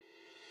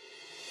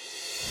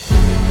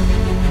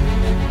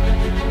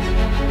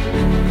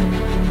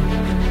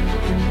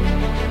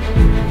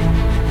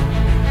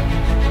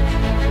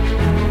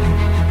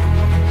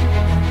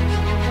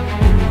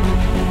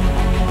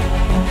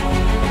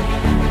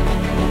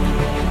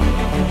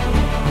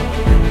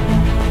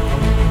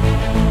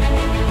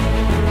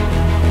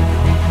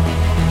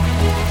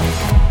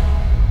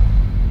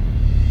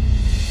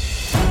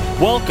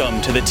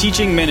Welcome to the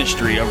teaching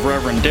ministry of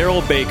Reverend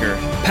Darryl Baker,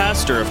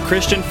 pastor of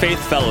Christian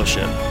Faith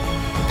Fellowship.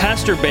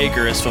 Pastor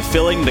Baker is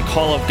fulfilling the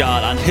call of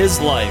God on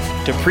his life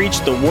to preach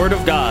the Word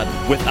of God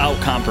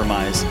without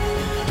compromise,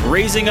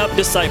 raising up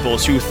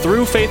disciples who,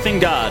 through faith in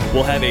God,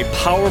 will have a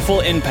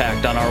powerful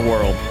impact on our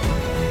world.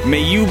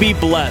 May you be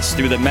blessed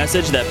through the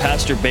message that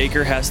Pastor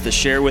Baker has to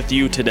share with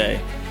you today.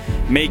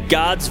 May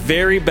God's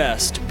very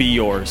best be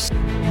yours.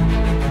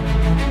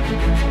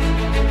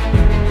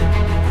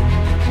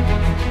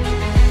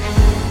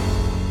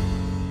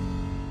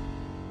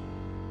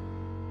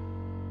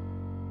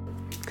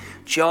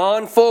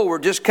 John 4, we're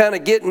just kind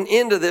of getting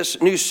into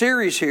this new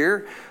series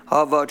here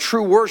of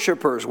true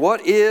worshipers.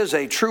 What is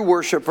a true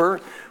worshiper?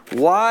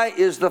 Why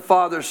is the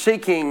Father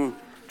seeking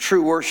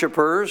true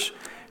worshipers?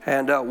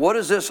 And what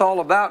is this all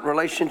about in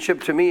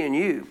relationship to me and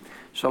you?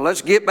 So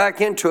let's get back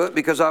into it,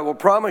 because I will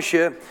promise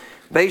you,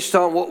 based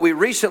on what we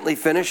recently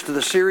finished, the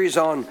series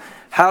on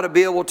how to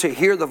be able to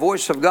hear the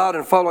voice of God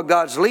and follow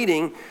God's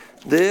leading,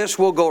 this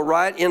will go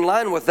right in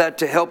line with that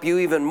to help you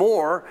even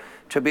more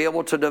to be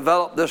able to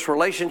develop this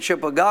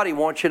relationship with God He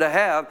wants you to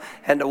have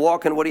and to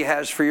walk in what He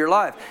has for your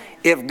life.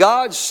 If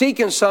God's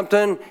seeking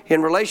something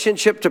in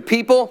relationship to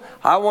people,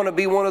 I want to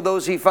be one of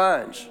those He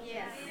finds.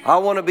 I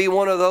want to be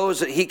one of those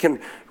that He can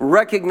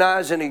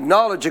recognize and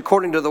acknowledge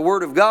according to the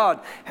Word of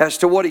God as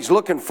to what He's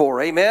looking for.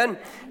 Amen?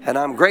 And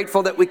I'm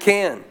grateful that we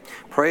can.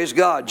 Praise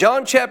God.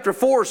 John chapter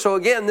 4. So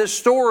again, this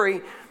story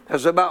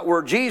is about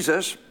where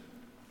Jesus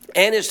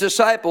and His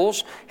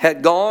disciples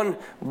had gone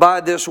by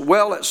this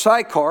well at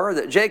Sychar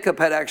that Jacob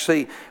had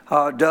actually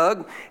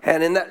dug.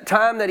 And in that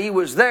time that He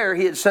was there,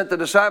 He had sent the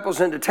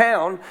disciples into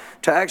town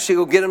to actually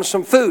go get Him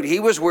some food. He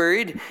was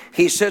worried.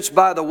 He sits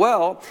by the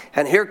well,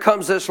 and here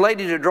comes this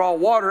lady to draw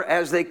water,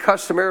 as they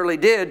customarily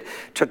did,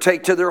 to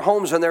take to their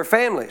homes and their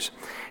families.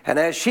 And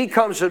as she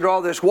comes to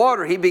draw this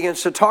water, He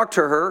begins to talk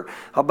to her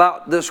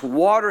about this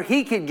water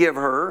He could give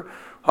her,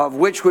 of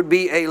which would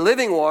be a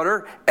living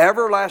water,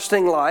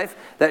 everlasting life,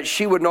 that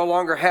she would no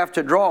longer have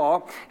to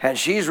draw. And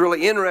she's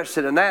really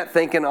interested in that,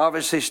 thinking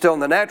obviously still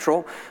in the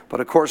natural, but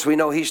of course we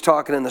know He's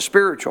talking in the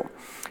spiritual.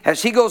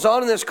 As He goes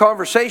on in this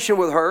conversation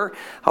with her,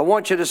 I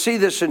want you to see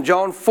this in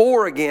John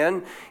 4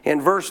 again,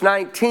 in verse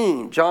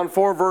 19. John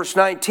 4 verse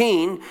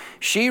 19,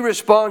 she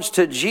responds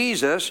to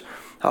Jesus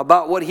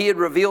about what He had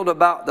revealed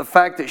about the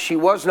fact that she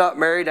was not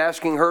married,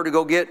 asking her to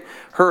go get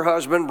her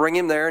husband, bring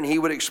him there, and He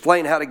would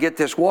explain how to get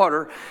this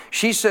water.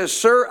 She says,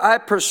 "Sir, I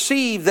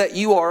perceive that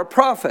you are a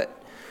prophet."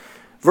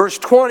 Verse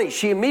 20,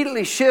 she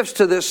immediately shifts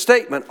to this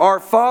statement,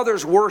 "Our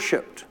fathers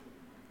worshipped."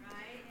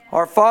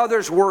 Our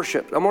fathers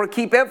worshipped. I'm going to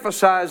keep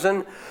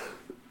emphasizing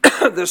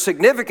the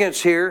significance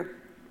here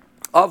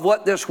of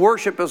what this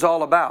worship is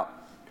all about.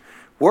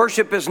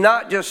 Worship is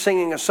not just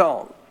singing a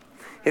song.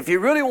 If you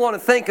really want to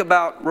think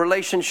about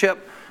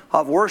relationship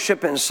of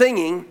worship and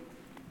singing,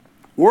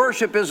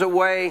 worship is a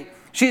way,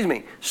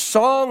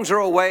 songs are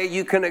a way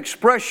you can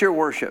express your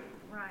worship.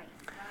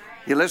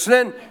 You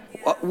listening?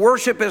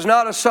 Worship is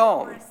not a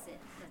song.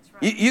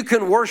 You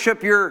can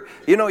worship you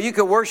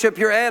can worship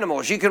your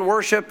animals. You can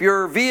worship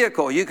your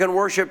vehicle. You can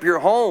worship your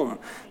home.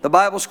 The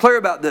Bible's clear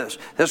about this.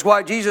 That's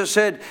why Jesus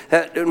said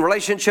that in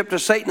relationship to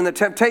Satan and the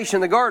temptation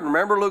in the garden.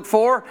 Remember Luke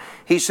 4?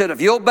 He said, "If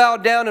you'll bow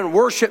down and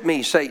worship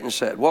me," Satan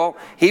said. Well,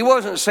 He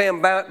wasn't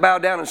saying bow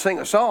down and sing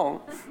a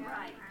song.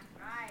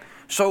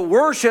 So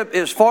worship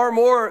is far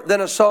more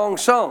than a song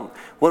sung.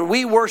 When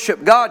we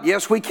worship God,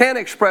 yes, we can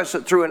express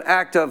it through an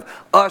act of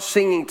us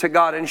singing to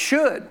God, and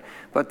should.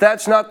 But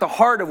that's not the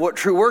heart of what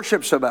true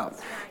worship's about.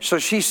 So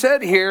she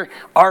said here,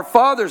 our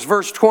fathers,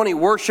 verse 20,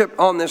 worshiped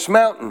on this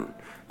mountain.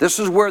 This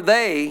is where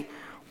they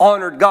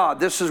honored God.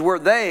 This is where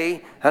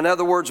they, in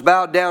other words,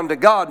 bowed down to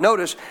God.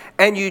 Notice,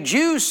 and you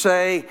Jews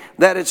say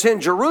that it's in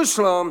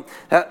Jerusalem,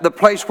 the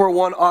place where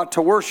one ought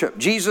to worship.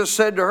 Jesus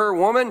said to her,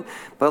 "Woman,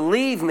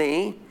 believe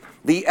me,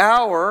 the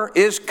hour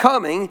is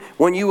coming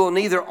when you will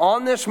neither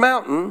on this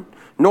mountain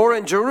nor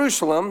in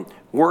Jerusalem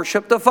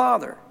worship the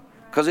Father."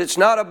 Because it's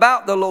not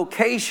about the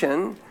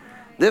location.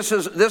 This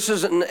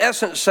is in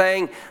essence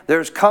saying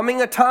there's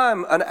coming a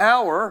time, an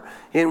hour,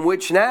 in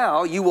which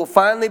now you will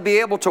finally be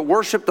able to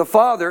worship the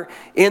Father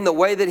in the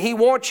way that He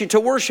wants you to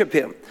worship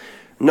Him.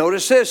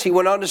 Notice this. He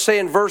went on to say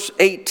in verse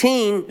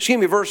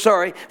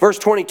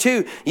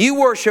 22, "You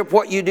worship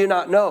what you do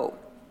not know.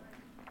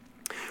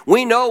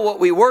 We know what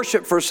we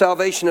worship for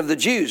salvation of the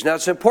Jews." Now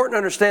it's important to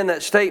understand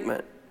that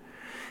statement,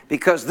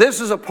 because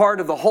this is a part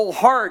of the whole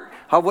heart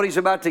of what he's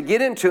about to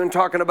get into in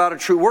talking about a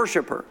true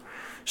worshiper.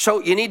 So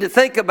you need to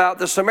think about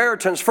the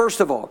Samaritans first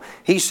of all.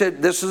 He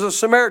said, this is a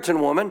Samaritan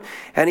woman.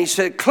 And he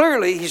said,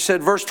 clearly, he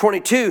said, verse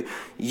 22,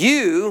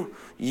 you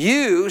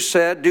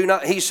said, do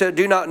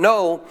not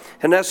know,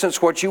 in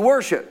essence, what you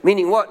worship.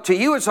 Meaning what? To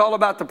you, it's all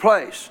about the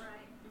place.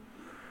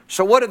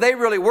 So what are they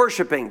really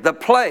worshiping? The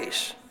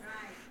place.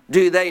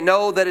 Do they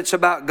know that it's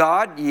about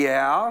God?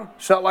 Yeah.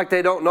 It's not like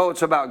they don't know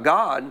it's about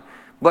God.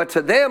 But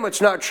to them,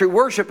 it's not true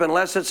worship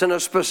unless it's in a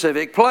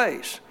specific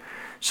place.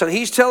 So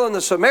he's telling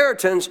the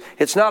Samaritans,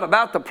 it's not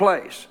about the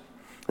place.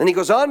 And he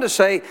goes on to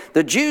say,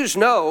 the Jews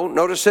know,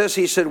 notice this,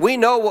 he said, we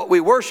know what we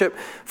worship,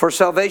 for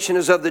salvation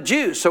is of the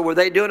Jews. So were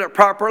they doing it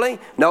properly?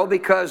 No,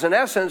 because in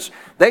essence,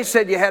 they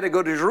said you had to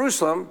go to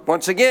Jerusalem,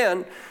 once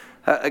again,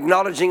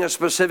 acknowledging a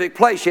specific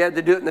place. You had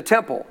to do it in the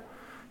temple.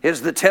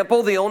 Is the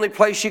temple the only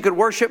place you could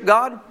worship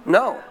God?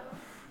 No.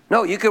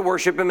 No, you could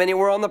worship Him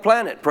anywhere on the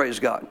planet, praise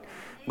God.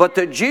 But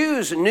the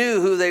Jews knew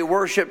who they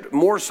worshiped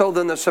more so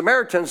than the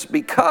Samaritans,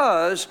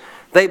 because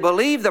they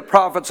believed the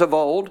prophets of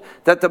old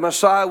that the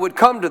Messiah would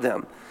come to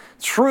them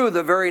through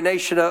the very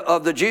nation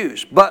of the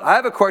Jews. But I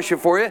have a question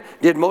for you.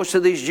 Did most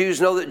of these Jews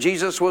know that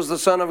Jesus was the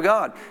Son of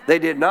God? They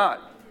did not.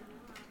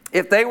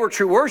 If they were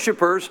true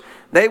worshipers,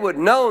 they would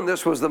have known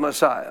this was the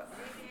Messiah.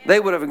 They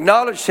would have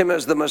acknowledged Him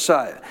as the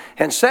Messiah.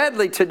 And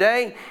sadly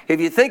today,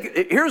 if you think,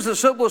 here's the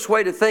simplest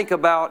way to think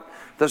about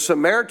the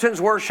Samaritans'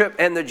 worship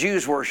and the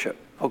Jews' worship.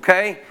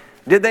 Okay?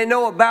 Did they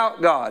know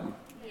about God?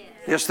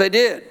 Yes, they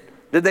did.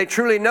 Did they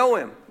truly know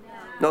Him?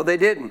 No, they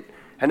didn't.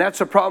 And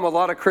that's a problem with a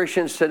lot of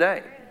Christians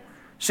today.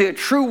 See, a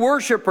true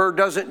worshiper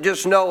doesn't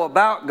just know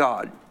about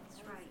God.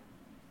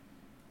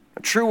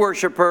 A true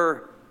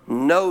worshiper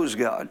knows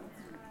God.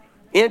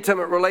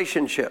 Intimate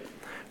relationship.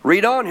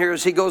 Read on here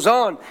as he goes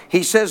on.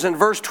 He says in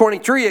verse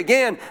 23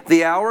 again,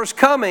 the hour is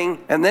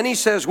coming. And then he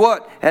says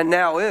what? And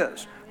now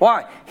is.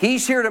 Why?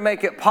 He's here to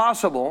make it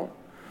possible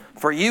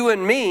for you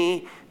and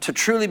me to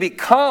truly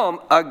become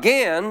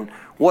again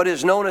what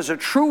is known as a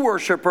true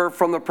worshiper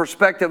from the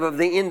perspective of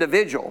the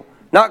individual.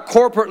 Not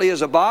corporately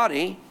as a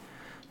body,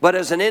 but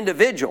as an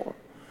individual.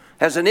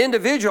 As an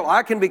individual,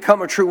 I can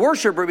become a true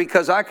worshiper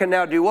because I can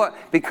now do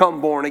what?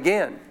 Become born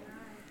again.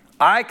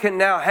 I can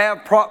now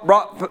have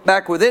brought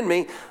back within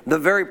me the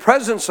very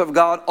presence of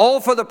God, all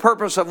for the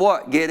purpose of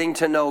what? Getting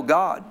to know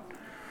God.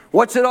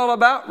 What's it all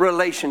about?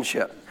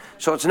 Relationship.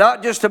 So it's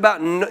not just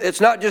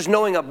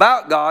knowing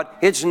about God,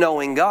 it's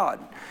knowing God.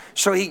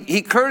 So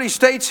he clearly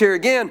states here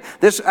again,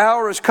 this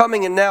hour is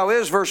coming and now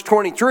is, verse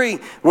 23,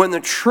 when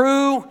the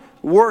true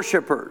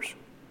worshipers.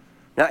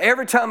 Now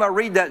every time I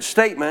read that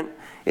statement,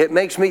 it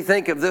makes me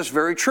think of this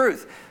very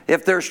truth.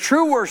 If there's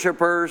true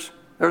worshipers,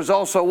 there's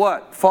also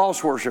what?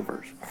 False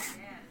worshipers.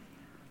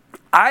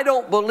 I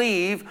don't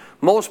believe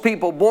most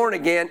people born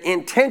again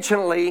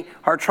intentionally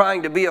are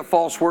trying to be a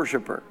false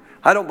worshiper.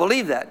 I don't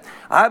believe that.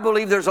 I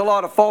believe there's a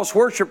lot of false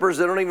worshipers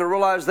that don't even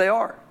realize they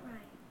are.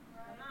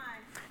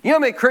 You know how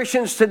many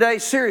Christians today,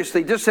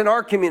 seriously, just in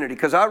our community,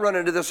 because I run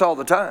into this all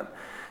the time,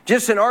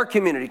 just in our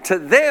community, to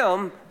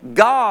them,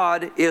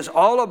 God is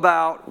all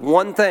about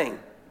one thing,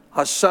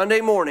 a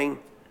Sunday morning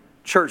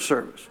church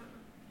service.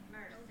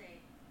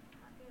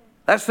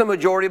 That's the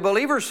majority of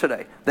believers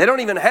today. They don't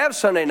even have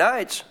Sunday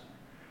nights.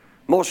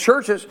 Most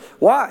churches.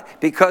 Why?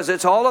 Because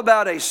it's all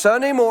about a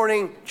Sunday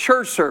morning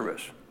church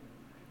service.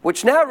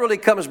 Which now really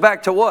comes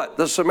back to what?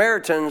 The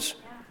Samaritans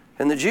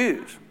and the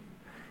Jews.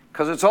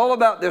 Because it's all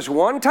about this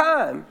one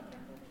time,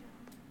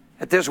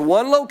 at this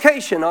one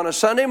location on a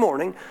Sunday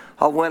morning,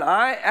 of when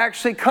I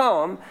actually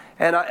come,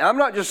 and I'm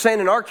not just saying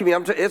in our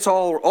community,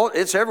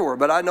 it's everywhere,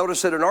 but I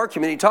notice it in our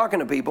community talking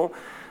to people,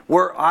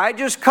 where I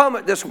just come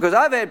at this, because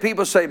I've had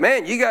people say,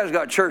 man, you guys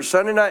got church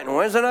Sunday night and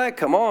Wednesday night?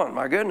 Come on,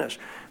 my goodness.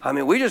 I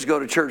mean, we just go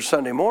to church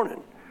Sunday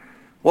morning.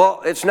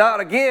 Well, it's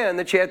not, again,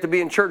 that you have to be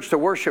in church to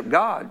worship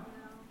God.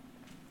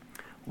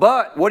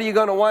 But what are you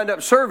going to wind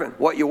up serving?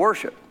 What you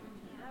worship.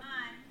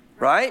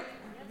 Right?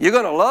 You're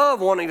going to love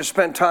wanting to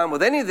spend time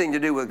with anything to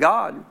do with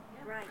God.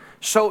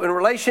 So in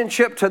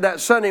relationship to that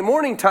Sunday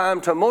morning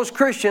time, to most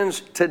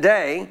Christians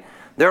today,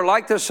 they're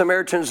like the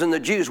Samaritans and the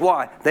Jews.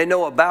 Why? They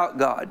know about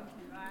God.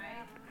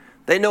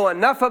 They know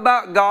enough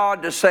about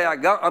God to say,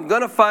 I'm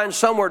going to find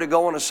somewhere to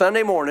go on a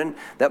Sunday morning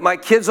that my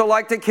kids will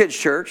like the kids'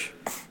 church.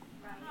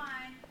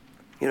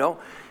 You know,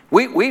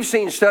 we've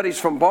seen studies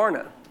from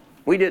Barna.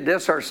 We did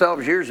this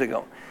ourselves years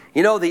ago.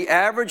 You know, the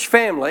average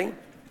family,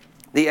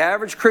 the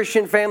average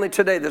Christian family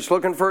today that's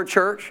looking for a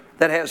church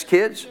that has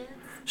kids,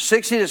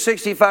 60 to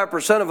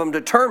 65% of them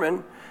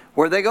determine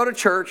where they go to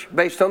church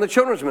based on the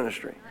children's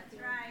ministry.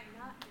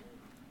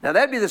 Now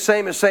that'd be the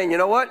same as saying, you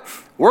know what?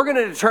 We're going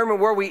to determine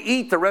where we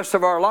eat the rest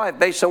of our life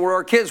based on where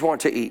our kids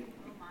want to eat.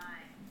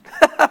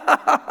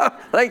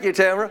 Thank you,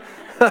 Tamara.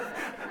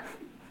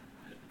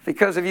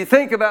 Because if you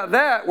think about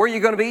that, where are you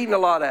going to be eating a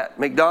lot at?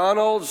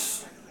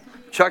 McDonald's,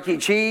 Chuck E.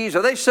 Cheese,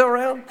 are they still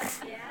around?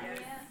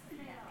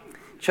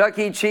 Chuck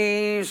E.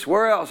 Cheese,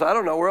 where else? I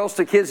don't know. Where else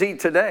do kids eat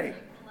today?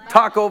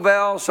 Taco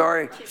Bell,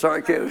 sorry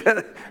kids.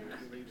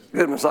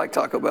 Goodness, like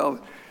Taco Bell.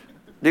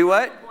 Do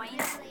what?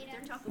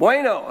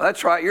 Bueno,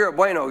 that's right. You're a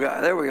Bueno guy.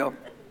 There we go.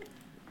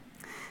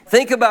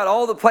 Think about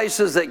all the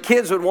places that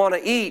kids would want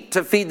to eat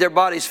to feed their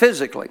bodies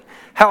physically.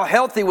 How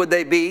healthy would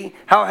they be?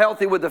 How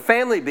healthy would the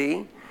family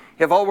be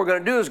if all we're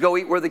going to do is go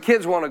eat where the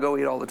kids want to go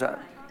eat all the time?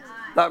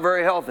 Not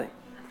very healthy.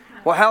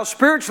 Well, how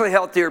spiritually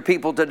healthy are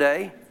people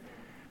today?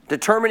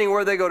 Determining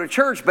where they go to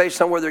church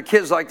based on whether their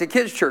kids like the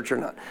kids' church or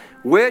not.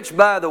 Which,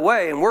 by the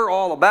way, and we're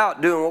all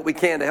about doing what we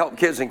can to help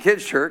kids in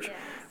kids' church,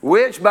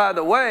 which, by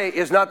the way,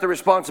 is not the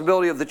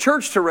responsibility of the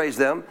church to raise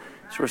them.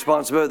 It's the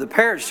responsibility of the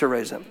parents to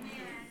raise them.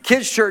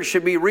 Kids' church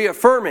should be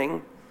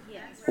reaffirming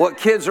what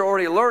kids are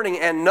already learning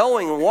and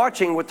knowing and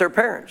watching with their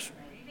parents.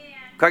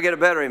 Can I get a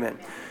better amen?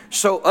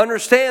 So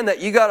understand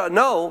that you got to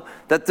know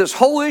that this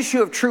whole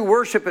issue of true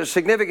worship is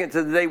significant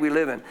to the day we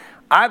live in.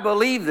 I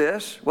believe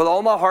this with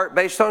all my heart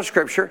based on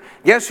Scripture.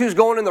 Guess who's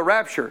going in the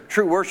rapture?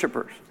 True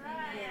worshipers.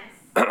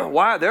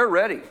 Why? They're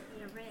ready.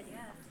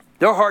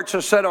 Their hearts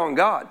are set on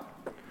God.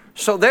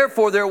 So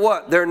therefore, they're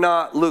what? They're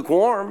not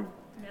lukewarm.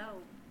 No.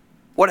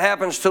 What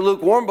happens to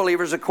lukewarm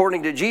believers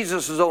according to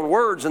Jesus' own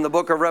words in the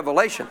book of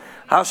Revelation?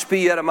 I'll spew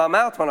you out of my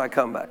mouth when I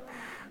come back.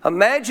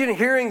 Imagine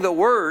hearing the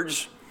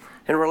words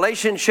in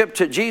relationship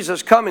to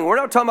Jesus coming. We're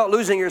not talking about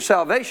losing your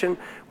salvation.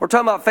 We're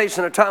talking about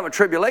facing a time of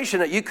tribulation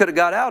that you could have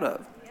got out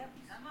of.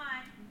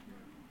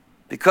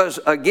 Because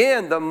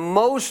again, the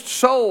most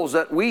souls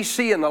that we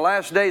see in the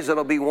last days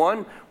that'll be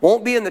won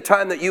won't be in the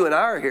time that you and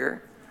I are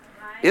here.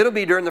 It'll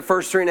be during the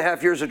first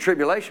 3.5 years of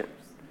tribulation.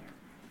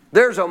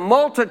 There's a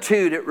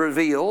multitude, it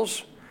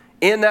reveals,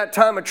 in that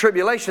time of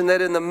tribulation,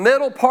 that in the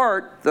middle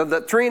part of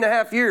the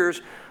 3.5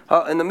 years,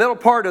 in the middle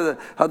part of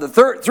the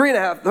third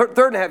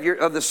and a half year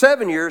of the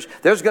 7 years,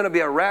 there's going to be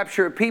a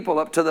rapture of people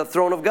up to the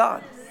throne of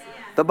God.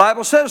 The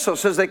Bible says so. It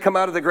says they come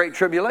out of the great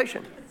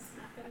tribulation.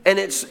 And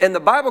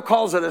the Bible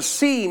calls it a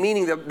sea,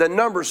 meaning the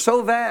number's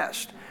so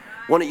vast.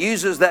 When it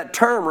uses that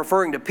term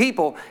referring to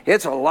people,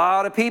 it's a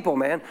lot of people,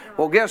 man.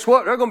 Well, guess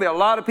what? There are going to be a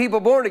lot of people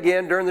born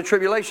again during the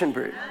tribulation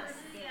period.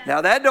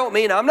 Now, that don't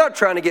mean I'm not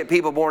trying to get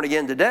people born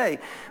again today.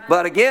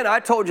 But again, I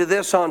told you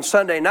this on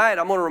Sunday night.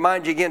 I'm going to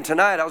remind you again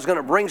tonight. I was going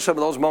to bring some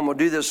of those, but I'm going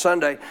to do this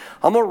Sunday.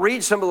 I'm going to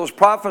read some of those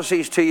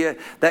prophecies to you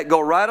that go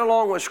right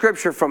along with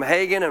Scripture from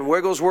Hagin and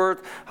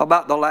Wigglesworth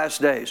about the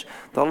last days.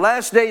 The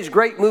last days'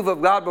 great move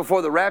of God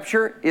before the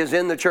rapture is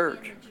in the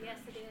church.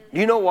 Do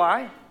you know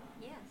why?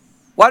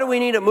 Why do we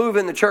need to move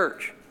in the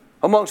church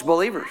amongst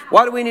believers?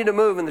 Why do we need to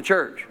move in the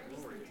church?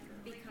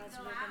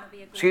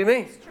 Excuse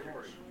me?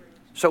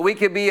 So we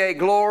could be a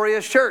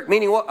glorious church,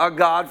 meaning what? A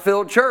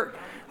God-filled church.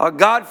 A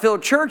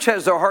God-filled church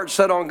has their heart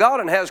set on God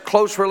and has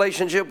close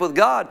relationship with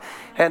God.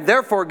 And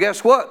therefore,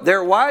 guess what?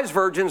 They're wise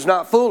virgins,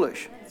 not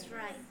foolish.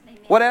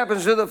 What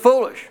happens to the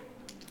foolish?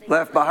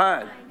 Left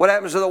behind. What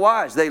happens to the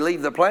wise? They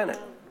leave the planet.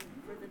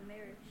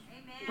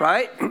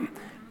 Right?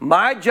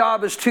 My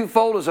job is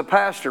twofold as a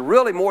pastor.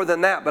 Really more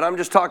than that, but I'm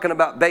just talking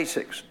about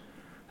basics.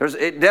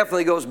 It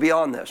definitely goes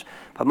beyond this.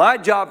 But my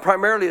job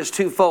primarily is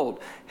twofold.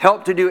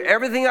 Help to do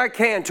everything I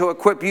can to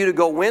equip you to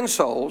go win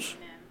souls.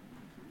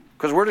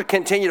 Because we're to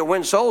continue to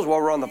win souls while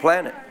we're on the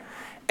planet.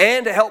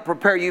 And to help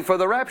prepare you for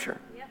the rapture.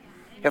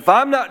 If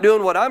I'm not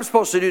doing what I'm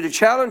supposed to do to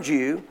challenge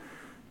you,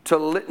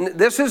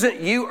 this isn't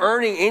you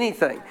earning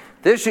anything.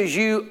 This is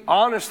you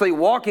honestly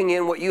walking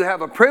in what you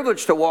have a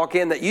privilege to walk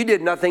in that you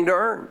did nothing to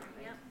earn.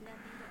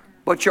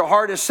 But your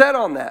heart is set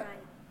on that.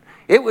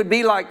 It would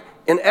be like,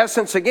 in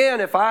essence, again,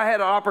 if I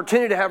had an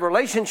opportunity to have a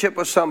relationship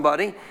with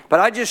somebody, but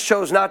I just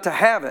chose not to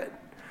have it.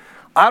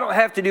 I don't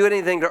have to do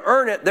anything to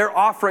earn it. They're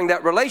offering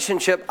that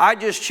relationship. I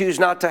just choose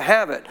not to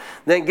have it.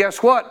 Then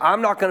guess what?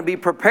 I'm not going to be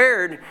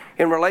prepared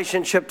in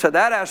relationship to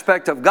that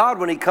aspect of God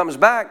when He comes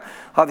back,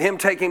 of Him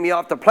taking me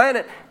off the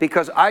planet,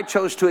 because I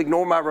chose to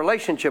ignore my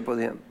relationship with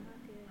Him.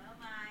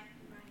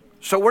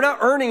 So we're not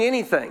earning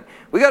anything.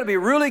 We got to be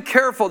really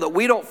careful that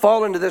we don't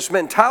fall into this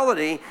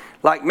mentality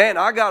like, man,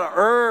 I got to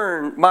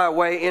earn my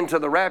way into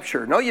the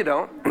rapture. No, you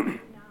don't.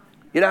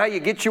 You know how you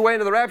get your way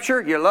into the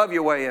rapture? You love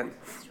your way in.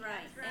 That's right.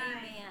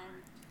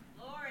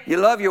 Amen. You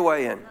love your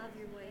way in.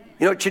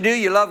 You know what you do?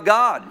 You love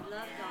God.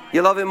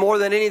 You love Him more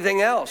than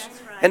anything else.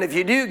 And if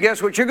you do,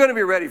 guess what you're going to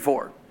be ready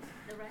for?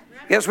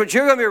 Guess what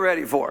you're going to be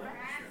ready for?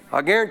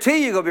 I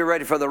guarantee you're going to be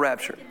ready for the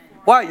rapture.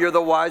 Why? You're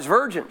the wise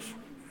virgins.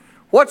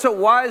 What's a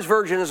wise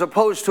virgin as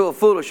opposed to a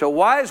foolish? A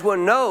wise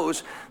one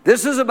knows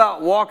this is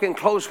about walking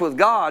close with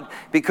God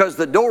because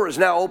the door is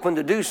now open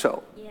to do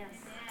so. Yes.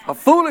 A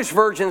foolish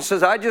virgin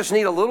says, I just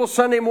need a little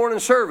Sunday morning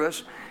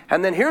service.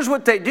 And then here's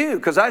what they do,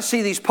 because I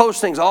see these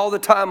postings all the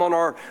time on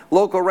our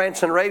local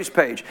Rants and Raves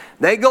page.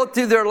 They go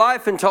through their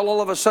life until all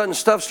of a sudden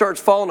stuff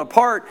starts falling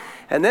apart.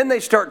 And then they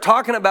start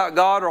talking about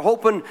God or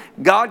hoping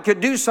God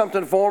could do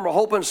something for them or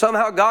hoping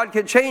somehow God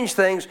could change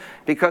things.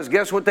 Because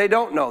guess what they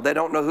don't know? They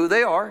don't know who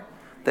they are.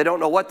 They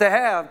don't know what they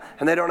have,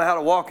 and they don't know how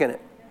to walk in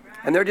it.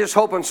 And they're just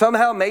hoping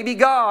somehow, maybe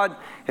God,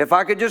 if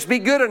I could just be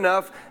good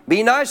enough,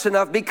 be nice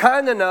enough, be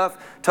kind enough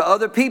to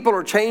other people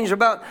or change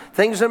about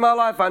things in my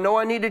life I know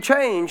I need to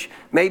change,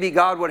 maybe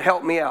God would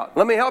help me out.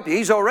 Let me help you.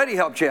 He's already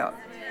helped you out.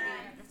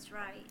 That's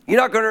right.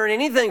 You're not going to earn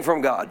anything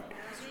from God.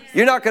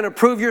 You're not going to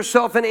prove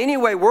yourself in any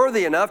way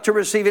worthy enough to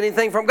receive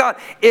anything from God.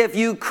 If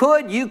you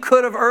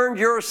could have earned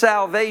your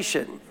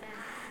salvation.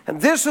 And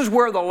this is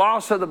where the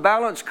loss of the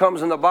balance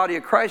comes in the body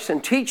of Christ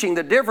and teaching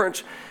the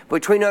difference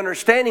between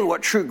understanding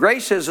what true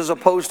grace is as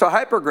opposed to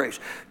hyper grace.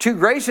 True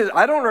grace is,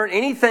 I don't earn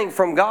anything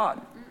from God.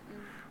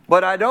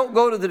 But I don't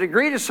go to the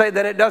degree to say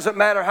that it doesn't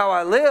matter how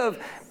I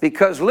live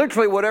because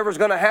literally whatever's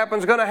going to happen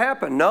is going to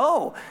happen.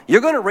 No,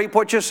 you're going to reap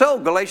what you sow.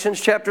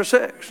 Galatians chapter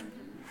 6.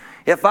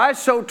 If I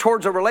sow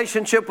towards a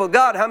relationship with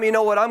God, how many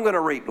know what I'm going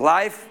to reap?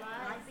 Life,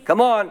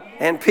 come on,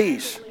 and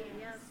peace.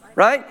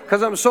 Right?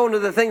 Because I'm sown to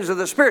the things of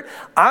the Spirit.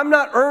 I'm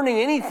not earning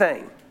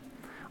anything.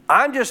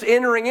 I'm just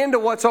entering into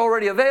what's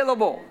already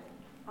available.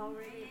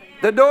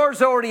 The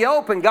door's already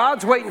open.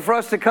 God's waiting for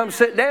us to come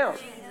sit down.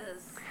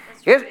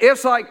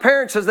 It's like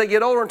parents as they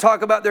get older and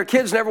talk about their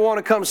kids never want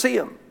to come see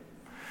them.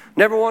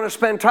 Never want to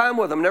spend time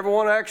with them. Never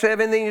want to actually have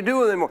anything to do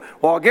with them anymore.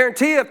 Well, I'll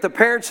guarantee you if the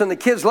parents and the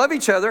kids love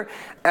each other,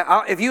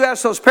 if you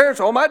ask those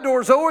parents, oh, my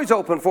door's always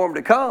open for them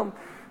to come.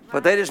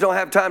 But they just don't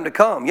have time to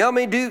come. You know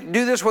what I mean?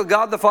 Do this with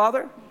God the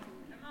Father.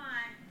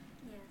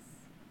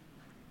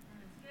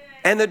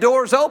 And the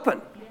door's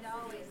open.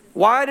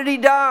 Why did He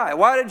die?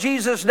 Why did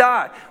Jesus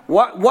die?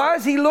 Why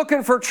is He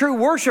looking for true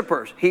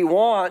worshipers? He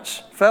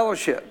wants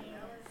fellowship.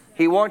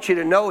 He wants you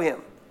to know Him.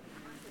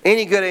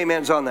 Any good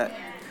amens on that?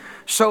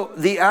 So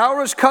the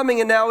hour is coming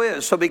and now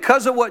is. So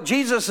because of what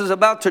Jesus is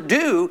about to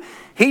do,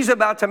 He's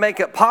about to make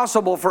it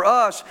possible for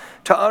us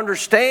to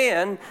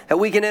understand that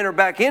we can enter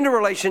back into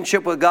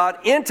relationship with God,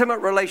 intimate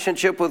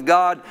relationship with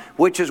God,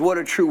 which is what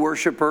a true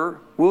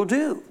worshiper will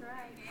do.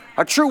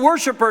 A true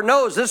worshiper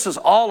knows this is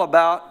all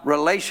about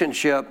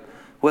relationship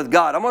with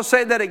God. I'm going to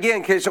say that again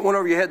in case it went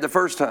over your head the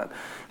first time.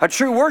 A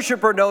true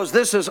worshiper knows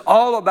this is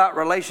all about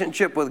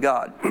relationship with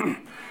God.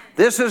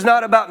 This is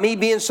not about me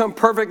being some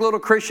perfect little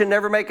Christian,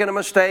 never making a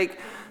mistake.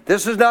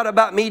 This is not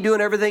about me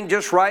doing everything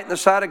just right in the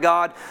sight of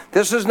God.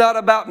 This is not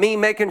about me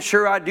making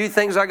sure I do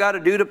things I got to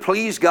do to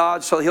please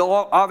God so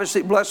He'll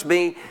obviously bless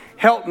me,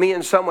 help me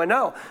in some way.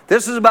 No,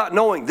 this is about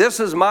knowing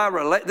this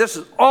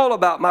is all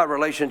about my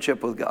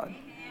relationship with God.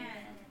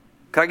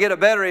 Can I get a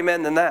better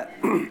amen than that?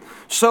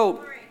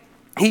 So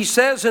He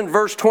says in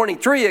verse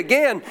 23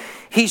 again,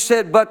 He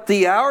said, but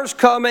the hour's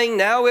coming,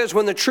 now is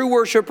when the true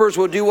worshipers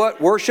will do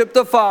what? Worship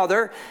the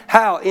Father.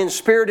 How? In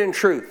spirit and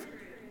truth.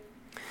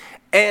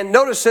 And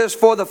notice this,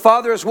 for the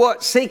Father is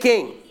what?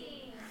 Seeking.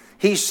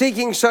 He's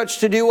seeking such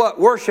to do what?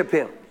 Worship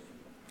Him.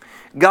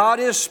 God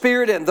is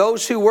spirit, and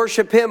those who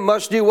worship Him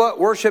must do what?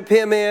 Worship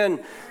Him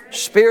in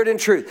spirit and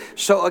truth.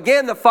 So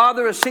again, the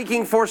Father is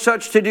seeking for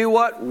such to do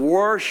what?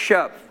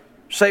 Worship.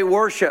 Say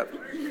worship.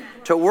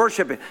 To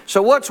worship Him.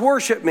 So what's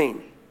worship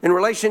mean in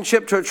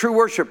relationship to a true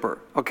worshiper?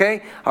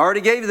 Okay, I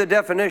already gave you the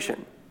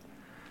definition.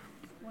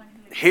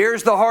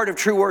 Here's the heart of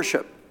true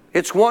worship.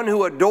 It's one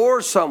who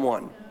adores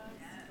someone.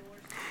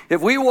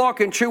 If we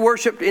walk in true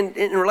worship in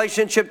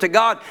relationship to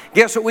God,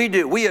 guess what we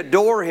do? We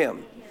adore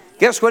Him.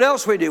 Guess what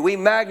else we do? We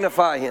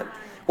magnify Him.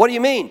 What do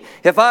you mean?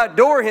 If I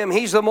adore Him,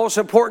 He's the most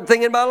important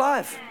thing in my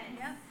life.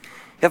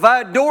 If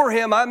I adore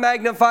Him, I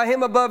magnify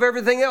Him above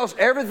everything else.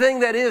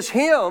 Everything that is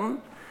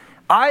Him,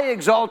 I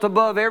exalt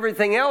above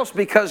everything else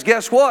because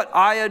guess what?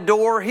 I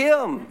adore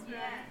Him.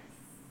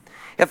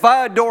 If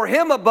I adore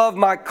Him above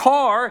my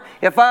car,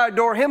 if I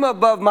adore Him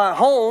above my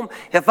home,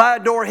 if I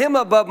adore Him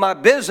above my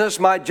business,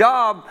 my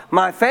job,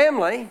 my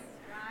family,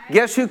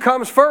 guess who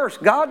comes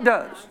first? God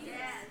does.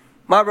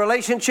 My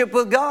relationship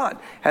with God.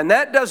 And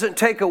that doesn't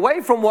take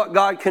away from what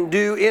God can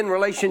do in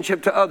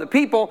relationship to other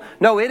people.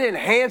 No, it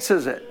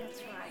enhances it.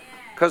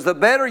 Because the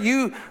better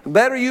you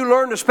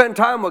learn to spend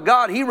time with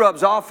God, He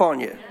rubs off on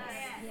you.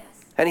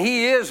 And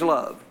He is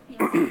love.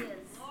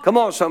 Come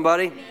on,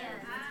 somebody.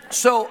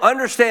 So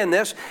understand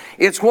this.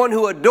 It's one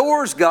who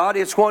adores God.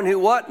 It's one who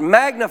what?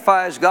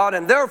 Magnifies God.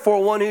 And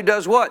therefore one who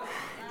does what?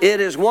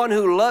 It is one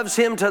who loves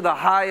Him to the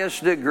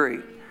highest degree.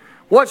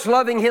 What's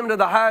loving Him to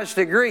the highest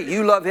degree?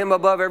 You love Him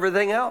above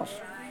everything else.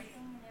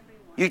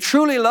 You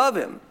truly love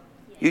Him.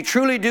 You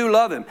truly do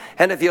love Him.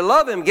 And if you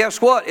love Him, guess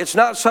what? It's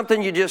not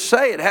something you just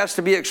say. It has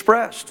to be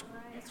expressed.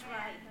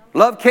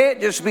 Love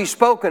can't just be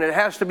spoken. It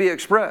has to be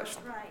expressed.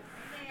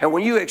 And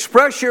when you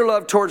express your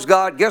love towards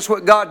God, guess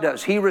what God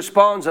does? He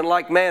responds in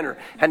like manner,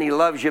 and He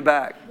loves you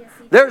back.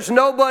 There's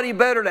nobody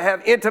better to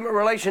have intimate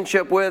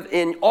relationship with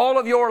in all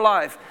of your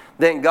life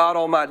than God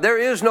Almighty. There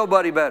is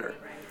nobody better.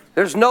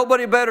 There's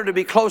nobody better to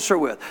be closer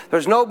with.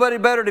 There's nobody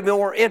better to be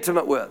more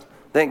intimate with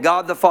than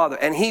God the Father.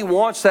 And He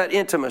wants that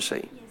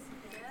intimacy.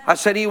 I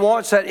said He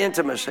wants that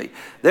intimacy.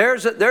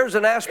 There's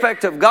an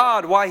aspect of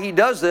God why He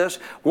does this.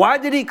 Why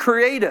did He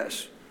create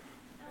us?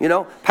 You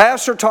know,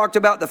 Pastor talked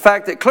about the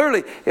fact that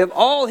clearly if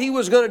all He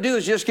was going to do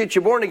is just get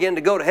you born again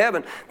to go to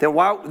heaven,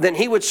 then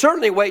He would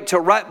certainly wait till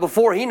right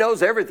before. He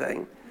knows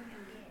everything.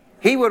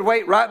 He would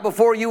wait right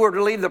before you were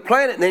to leave the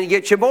planet and then He'd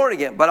get you born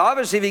again. But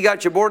obviously if He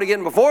got you born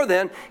again before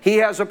then, He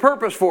has a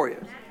purpose for you.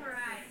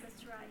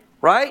 That's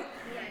right?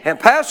 And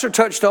Pastor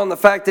touched on the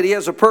fact that He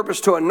has a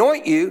purpose to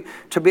anoint you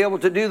to be able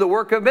to do the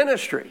work of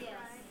ministry.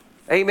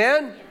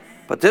 Amen?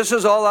 But this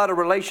is all out of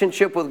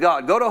relationship with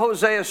God. Go to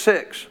Hosea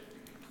 6.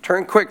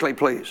 Turn quickly,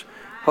 please.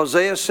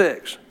 Hosea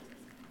 6.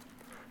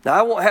 Now,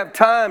 I won't have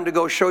time to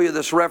go show you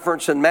this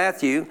reference in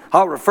Matthew.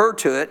 I'll refer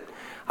to it.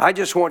 I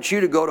just want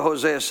you to go to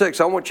Hosea 6.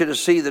 I want you to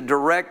see the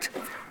direct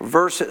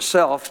verse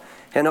itself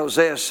in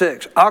Hosea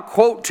 6. I'll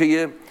quote to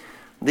you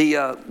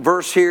the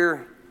verse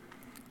here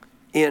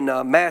in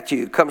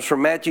Matthew. It comes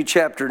from Matthew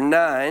chapter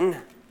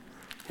 9.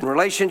 In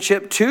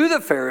relationship to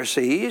the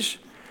Pharisees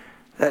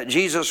that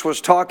Jesus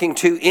was talking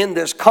to in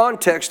this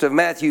context of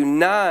Matthew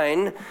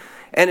 9.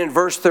 And in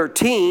verse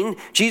 13,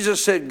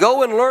 Jesus said,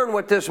 go and learn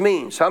what this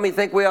means. How many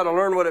think we ought to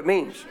learn what it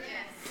means?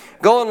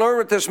 Go and learn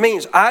what this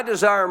means. I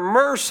desire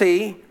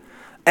mercy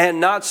and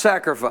not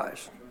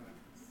sacrifice.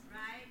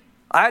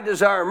 I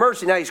desire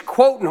mercy. Now he's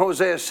quoting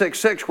Hosea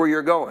 6:6 where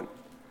you're going.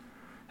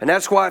 And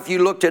that's why if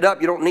you looked it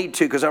up, you don't need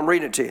to because I'm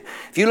reading it to you.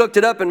 If you looked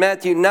it up in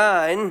Matthew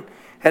 9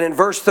 and in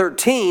verse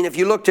 13, if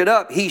you looked it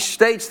up, he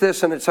states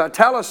this and it's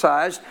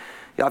italicized.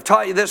 I've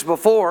taught you this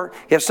before.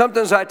 If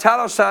something's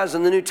italicized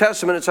in the New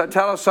Testament, it's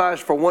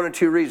italicized for one of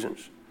two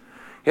reasons.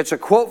 It's a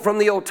quote from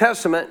the Old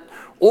Testament,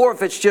 or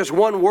if it's just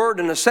one word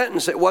in a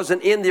sentence, it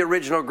wasn't in the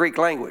original Greek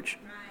language.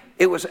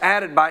 It was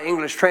added by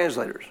English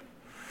translators.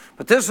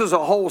 But this is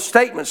a whole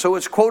statement, so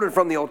it's quoted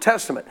from the Old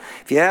Testament.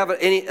 If you have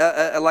any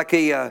like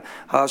a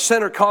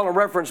center column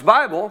reference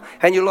Bible,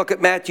 and you look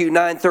at Matthew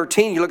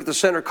 9:13, you look at the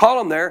center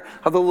column there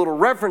of the little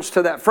reference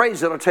to that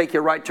phrase, that'll take you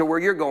right to where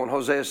you're going,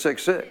 Hosea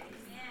 6:6.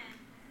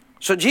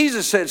 So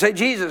Jesus said, say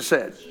Jesus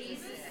said.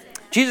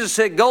 Jesus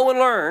said, go and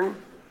learn.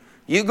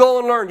 You go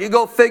and learn. You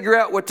go figure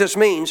out what this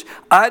means.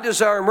 I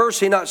desire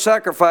mercy, not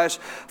sacrifice,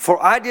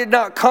 for I did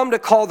not come to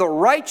call the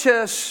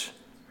righteous,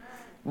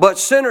 but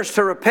sinners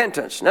to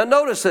repentance. Now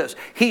notice this.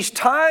 He's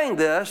tying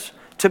this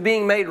to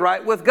being made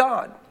right with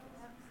God.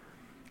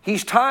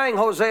 He's tying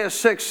Hosea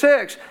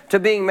 6:6 to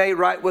being made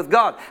right with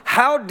God.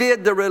 How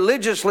did the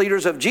religious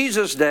leaders of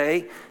Jesus'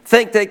 day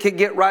think they could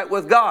get right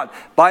with God?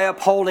 By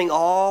upholding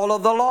all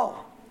of the law.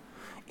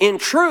 In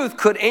truth,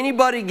 could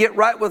anybody get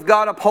right with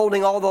God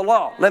upholding all the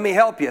law? Let me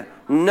help you.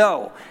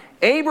 No.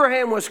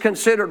 Abraham was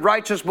considered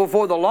righteous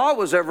before the law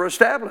was ever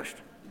established.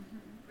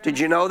 Did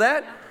you know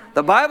that?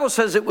 The Bible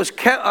says it was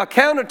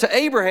accounted to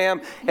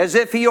Abraham as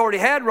if he already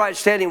had right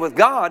standing with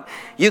God.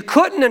 You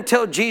couldn't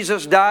until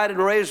Jesus died and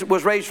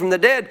was raised from the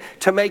dead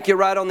to make you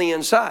right on the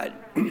inside.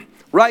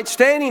 Right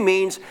standing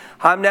means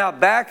I'm now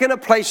back in a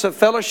place of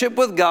fellowship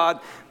with God.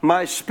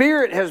 My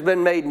spirit has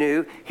been made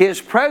new.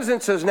 His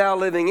presence is now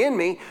living in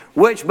me,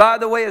 which, by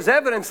the way, is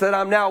evidence that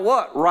I'm now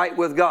what? Right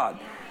with God.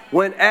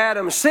 When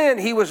Adam sinned,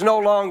 he was no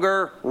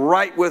longer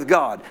right with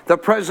God. The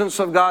presence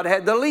of God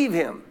had to leave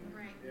him.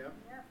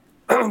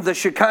 The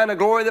Shekinah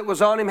glory that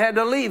was on him had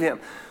to leave him.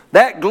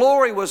 That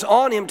glory was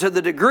on him to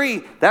the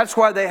degree, that's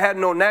why they had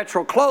no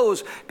natural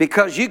clothes,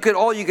 because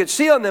all you could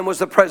see on them was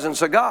the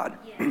presence of God.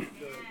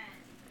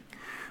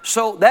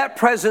 So that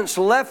presence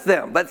left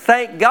them. But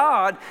thank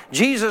God,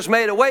 Jesus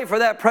made a way for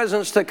that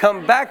presence to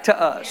come back to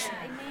us.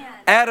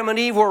 Adam and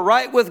Eve were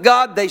right with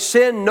God. They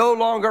sinned, no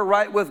longer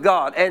right with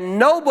God. And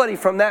nobody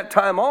from that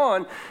time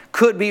on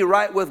could be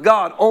right with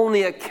God,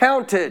 only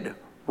accounted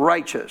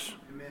righteous.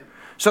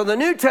 So the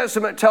New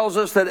Testament tells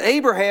us that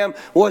Abraham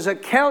was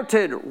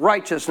accounted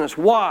righteousness.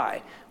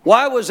 Why?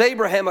 Why was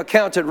Abraham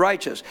accounted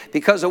righteous?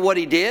 Because of what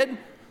he did?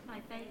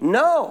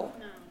 No.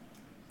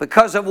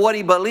 Because of what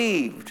he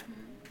believed.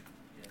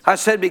 I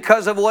said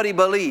because of what he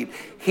believed.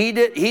 He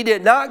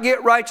did not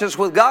get righteous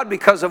with God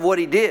because of what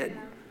he did.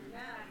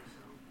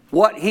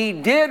 What he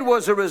did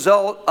was a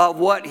result of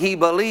what he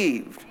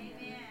believed.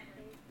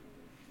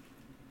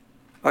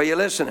 Are you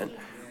listening?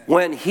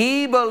 When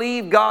he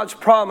believed God's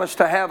promise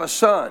to have a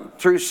son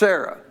through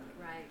Sarah,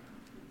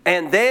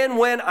 and then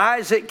when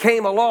Isaac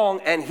came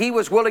along and he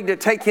was willing to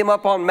take him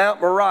up on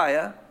Mount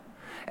Moriah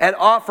and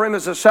offer him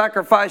as a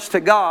sacrifice to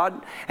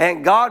God,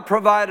 and God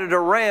provided a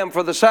ram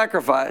for the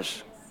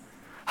sacrifice.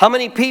 How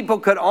many people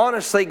could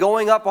honestly,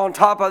 going up on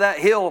top of that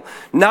hill,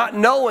 not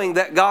knowing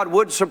that God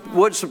would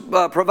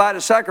provide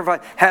a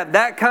sacrifice, have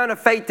that kind of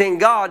faith in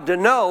God to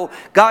know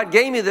God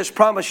gave me this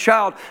promised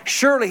child,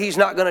 surely He's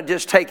not going to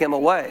just take him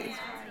away.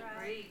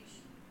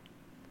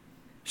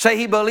 Say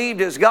he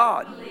believed as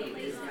God.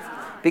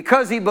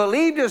 Because he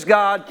believed as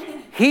God,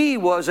 he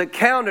was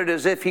accounted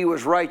as if he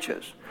was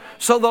righteous.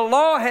 So the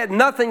law had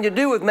nothing to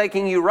do with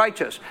making you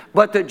righteous,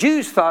 but the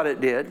Jews thought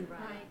it did.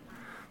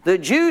 The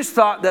Jews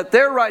thought that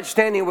their right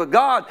standing with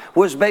God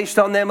was based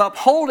on them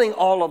upholding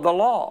all of the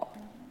law.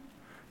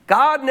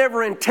 God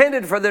never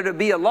intended for there to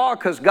be a law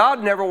because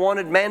God never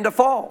wanted man to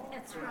fall.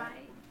 That's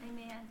right.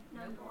 Amen.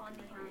 No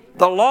blondie.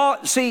 The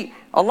law, see,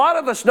 a lot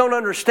of us don't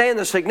understand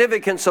the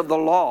significance of the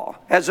law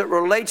as it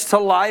relates to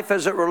life,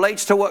 as it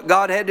relates to what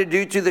God had to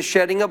do through the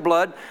shedding of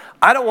blood.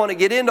 I don't want to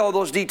get into all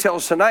those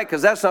details tonight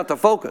because that's not the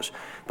focus.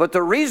 But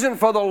the reason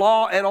for the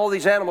law and all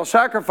these animal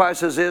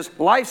sacrifices is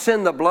life's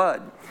in the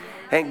blood.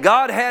 And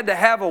God had to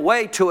have a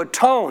way to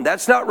atone.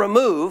 That's not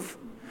remove.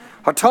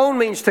 Atone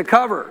means to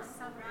cover.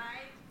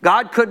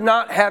 God could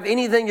not have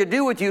anything to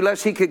do with you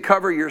unless He could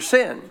cover your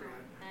sin.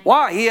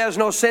 Why? He has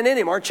no sin in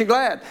Him. Aren't you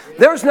glad?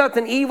 There's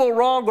nothing evil,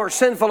 wrong, or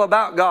sinful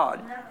about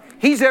God.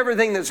 He's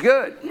everything that's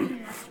good.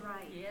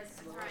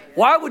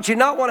 Why would you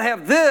not want to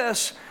have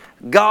this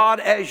God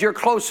as your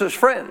closest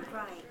friend,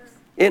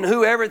 in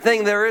who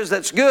everything there is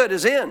that's good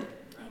is in?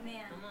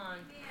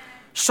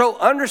 So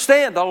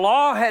understand, the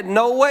law had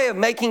no way of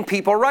making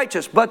people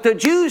righteous, but the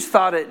Jews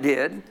thought it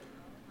did.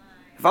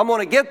 If I'm going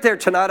to get there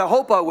tonight, I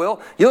hope I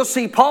will, you'll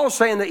see Paul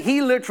saying that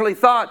he literally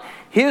thought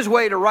his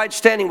way to right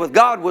standing with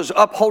God was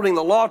upholding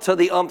the law to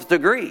the nth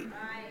degree.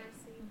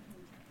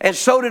 And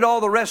so did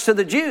all the rest of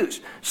the Jews.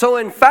 So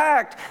in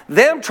fact,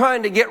 them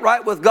trying to get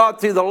right with God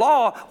through the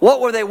law, what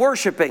were they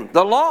worshiping?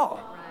 The law.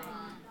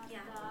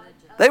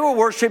 They were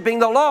worshiping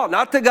the law,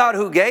 not the God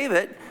who gave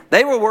it.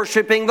 They were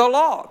worshiping the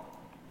law.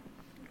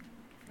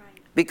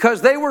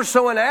 Because they were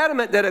so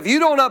adamant that if you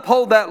don't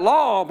uphold that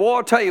law, boy,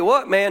 I'll tell you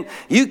what, man,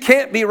 you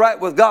can't be right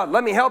with God.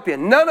 Let me help you.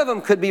 None of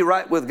them could be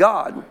right with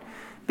God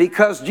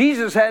because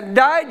Jesus hadn't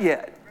died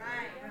yet.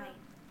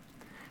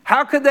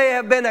 How could they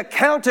have been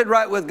accounted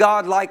right with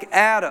God like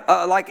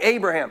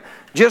Abraham?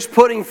 Just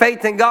putting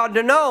faith in God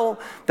to know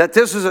that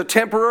this is a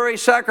temporary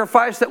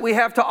sacrifice that we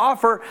have to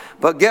offer.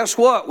 But guess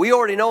what? We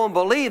already know and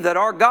believe that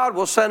our God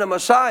will send a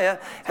Messiah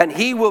and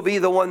He will be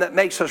the one that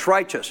makes us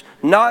righteous,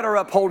 not our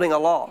upholding a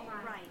law.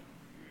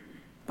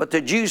 But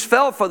the Jews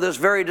fell for this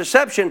very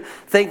deception,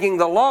 thinking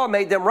the law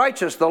made them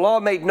righteous. The law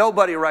made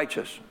nobody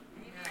righteous.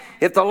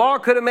 If the law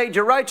could have made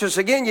you righteous,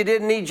 again, you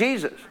didn't need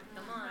Jesus.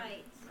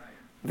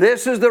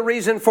 This is the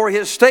reason for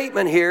his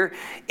statement here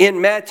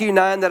in Matthew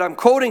 9 that I'm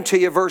quoting to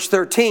you, verse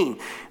 13.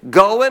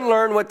 Go and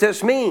learn what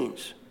this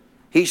means.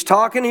 He's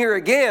talking here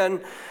again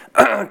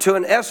to,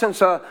 in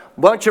essence, a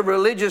bunch of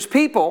religious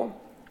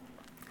people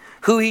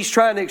who he's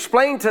trying to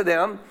explain to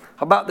them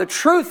about the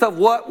truth of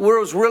what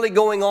was really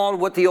going on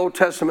with the Old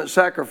Testament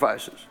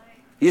sacrifices.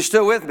 You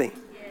still with me?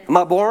 Am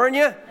I boring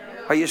you?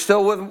 Are you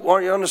still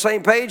are you on the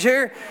same page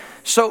here?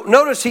 So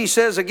notice he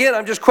says again,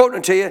 I'm just quoting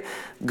it to you,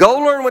 go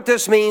learn what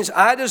this means.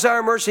 I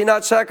desire mercy,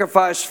 not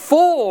sacrifice,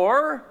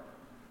 for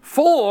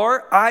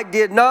I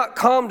did not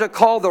come to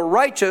call the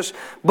righteous,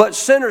 but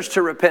sinners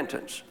to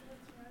repentance.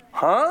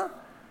 Huh?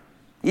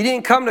 You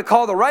didn't come to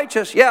call the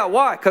righteous? Yeah,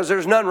 why? Because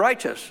there's none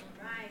righteous.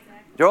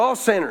 They're all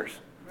sinners.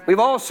 We've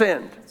all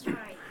sinned.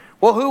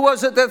 Well, who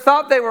was it that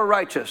thought they were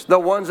righteous? The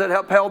ones that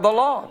upheld the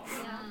law.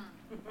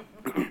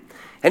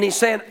 And he's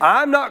saying,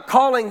 I'm not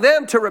calling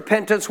them to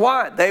repentance.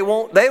 Why? They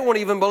won't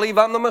even believe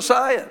I'm the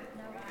Messiah.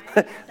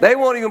 They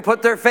won't even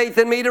put their faith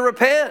in me to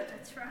repent.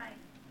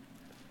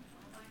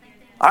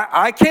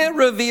 I can't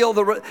reveal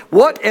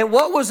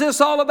what was this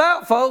all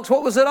about, folks?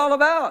 What was it all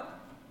about?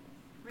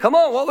 Come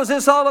on, what was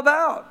this all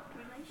about?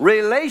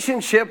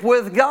 Relationship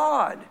with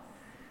God.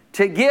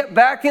 To get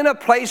back in a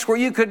place where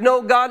you could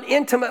know God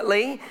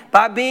intimately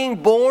by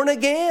being born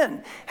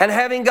again and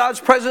having God's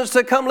presence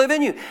to come live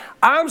in you.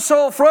 I'm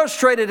so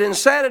frustrated and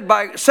saddened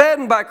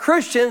by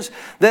Christians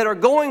that are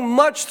going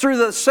much through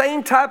the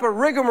same type of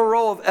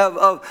rigmarole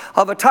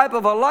of a type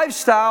of a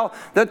lifestyle,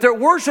 that their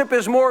worship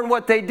is more in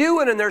what they do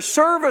and in their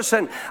service,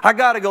 and I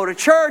got to go to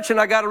church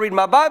and I got to read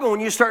my Bible. When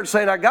you start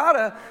saying I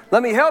gotta,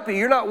 let me help you.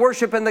 You're not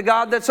worshiping the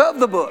God that's of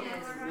the book.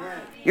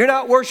 You're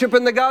not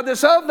worshiping the God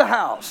that's of the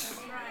house.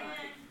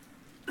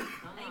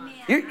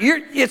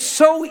 It's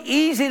so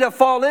easy to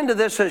fall into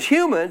this as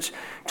humans,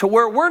 to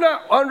where we're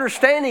not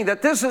understanding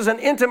that this is an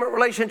intimate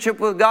relationship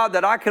with God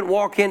that I can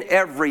walk in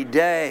every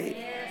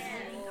day.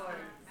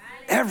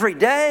 Every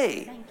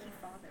day.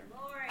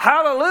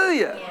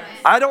 Hallelujah.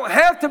 I don't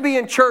have to be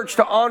in church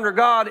to honor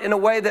God in a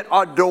way that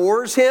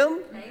adores Him,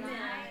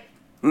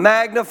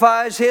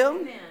 magnifies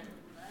Him,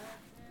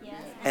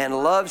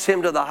 and loves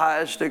Him to the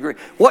highest degree.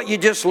 What, you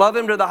just love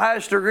Him to the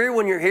highest degree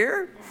when you're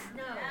here?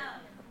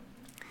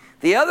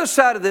 The other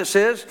side of this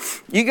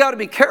is, you got to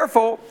be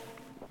careful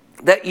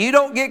that you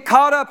don't get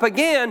caught up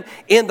again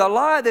in the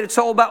lie that it's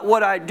all about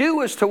what I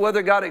do as to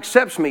whether God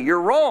accepts me. You're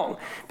wrong.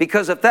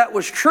 Because if that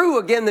was true,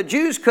 again, the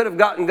Jews could have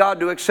gotten God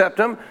to accept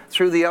them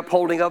through the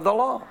upholding of the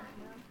law.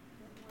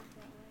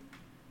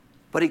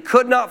 But He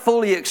could not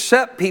fully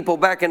accept people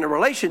back in a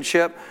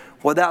relationship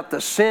without the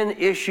sin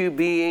issue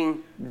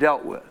being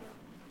dealt with.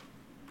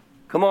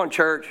 Come on,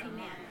 church.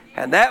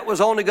 And that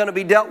was only going to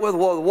be dealt with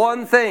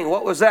one thing.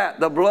 What was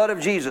that? The blood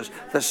of Jesus.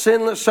 The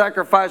sinless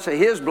sacrifice of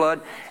His blood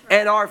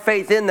and our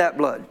faith in that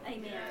blood.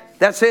 Amen.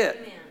 That's it.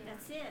 Amen.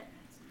 That's it.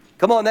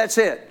 Come on, that's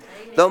it.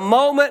 Amen. The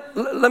moment,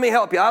 let me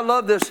help you. I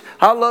love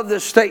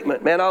this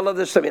statement, man. I love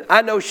this statement.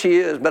 I know she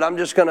is, but I'm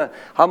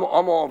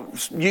going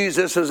to use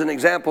this as an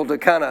example to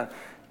kind of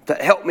to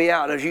help me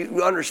out. As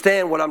you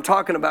understand what I'm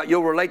talking about,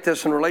 you'll relate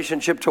this in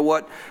relationship to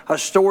what a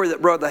story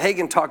that Brother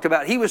Hagin talked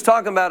about. He was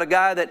talking about a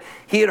guy that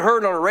he had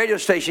heard on a radio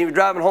station. He was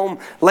driving home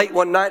late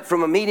one night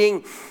from a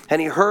meeting,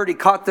 and he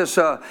caught this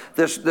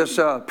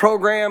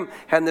program,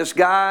 and this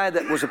guy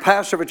that was a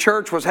pastor of a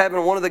church was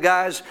having one of the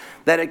guys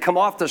that had come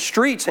off the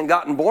streets and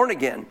gotten born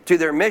again to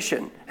their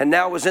mission, and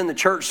now was in the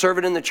church,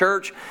 serving in the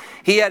church.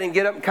 He had him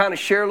get up and kind of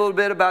share a little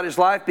bit about his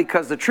life,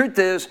 because the truth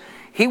is,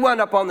 he wound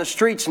up on the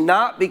streets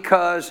not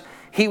because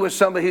he was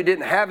somebody who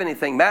didn't have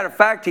anything. Matter of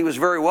fact, he was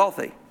very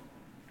wealthy.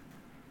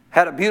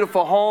 Had a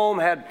beautiful home,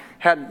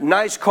 had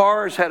nice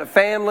cars, had a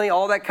family,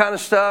 all that kind of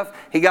stuff.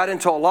 He got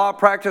into a law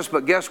practice,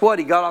 but guess what?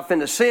 He got off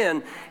into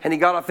sin, and he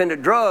got off into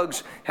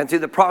drugs, and through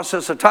the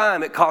process of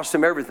time, it cost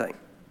him everything.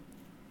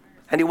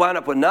 And he wound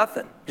up with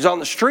nothing. He's on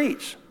the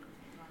streets.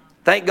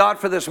 Thank God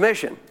for this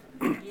mission.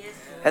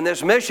 And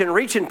this mission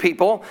reaching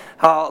people,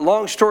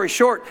 long story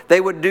short, they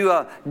would do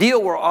a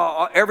deal where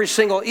every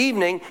single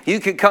evening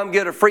you could come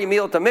get a free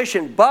meal at the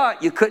mission,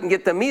 but you couldn't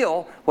get the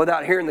meal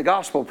without hearing the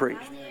gospel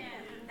preached.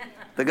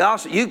 The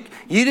gospel. You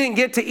didn't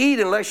get to eat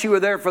unless you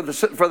were there for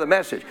the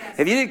message.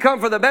 If you didn't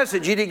come for the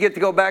message, you didn't get to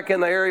go back in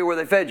the area where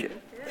they fed you.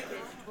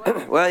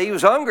 Well, he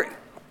was hungry.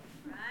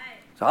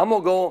 So I'm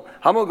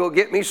gonna go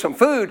get me some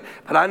food,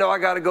 but I know I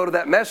got to go to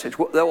that message.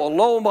 Well,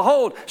 lo and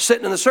behold,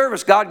 sitting in the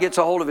service, God gets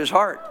a hold of his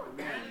heart.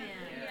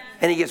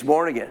 And he gets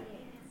born again.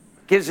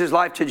 Gives his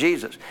life to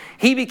Jesus.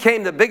 He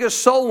became the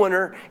biggest soul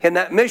winner in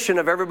that mission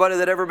of everybody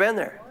that ever been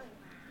there.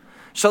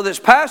 So this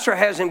pastor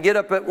has him get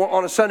up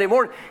on a Sunday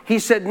morning. He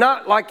said,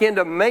 not like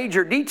into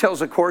major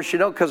details, of course,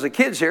 because the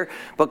kid's here,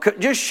 but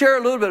just share a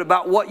little bit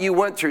about what you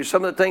went through,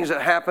 some of the things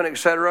that happened,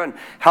 etc., and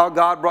how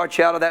God brought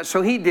you out of that.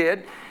 So he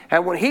did.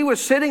 And when he was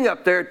sitting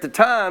up there at the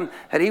time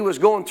that he was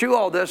going through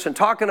all this and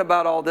talking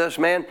about all this,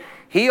 man,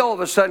 he all of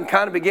a sudden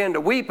kind of began to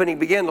weep, and he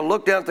began to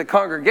look down at the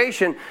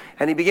congregation,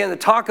 and he began to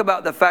talk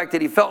about the fact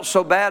that he felt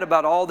so bad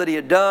about all that he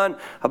had done,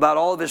 about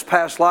all of his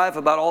past life,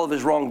 about all of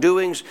his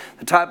wrongdoings,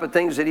 the type of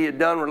things that he had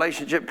done,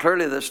 relationship,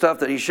 clearly the stuff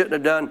that he shouldn't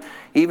have done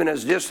even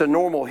as just a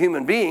normal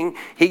human being.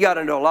 He got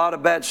into a lot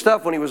of bad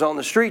stuff when he was on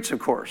the streets, of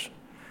course.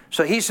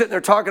 So he's sitting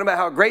there talking about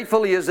how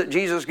grateful he is that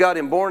Jesus got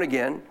him born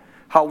again,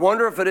 how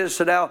wonderful it is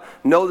to now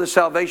know the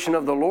salvation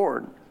of the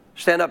Lord.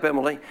 Stand up,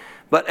 Emily.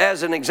 But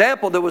as an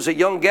example, there was a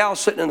young gal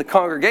sitting in the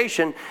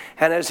congregation,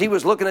 and as he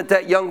was looking at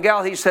that young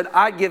gal, he said,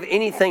 I'd give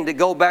anything to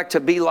go back to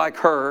be like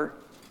her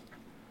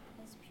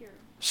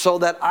so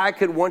that I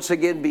could once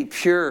again be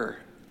pure.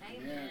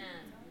 Amen.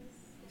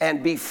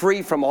 And be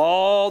free from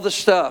all the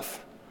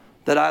stuff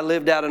that I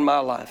lived out in my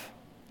life,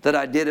 that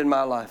I did in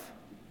my life.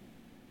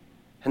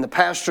 And the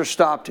pastor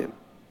stopped him.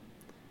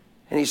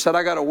 And he said,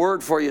 I got a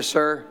word for you,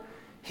 sir.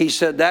 He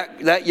said,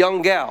 that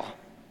young gal,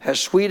 as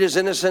sweet, as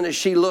innocent as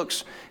she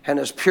looks, and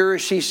as pure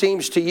as she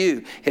seems to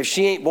you, if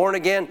she ain't born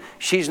again,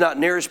 she's not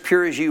near as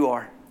pure as you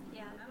are.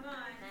 Yeah.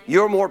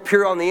 You're more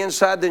pure on the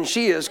inside than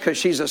she is, because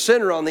she's a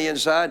sinner on the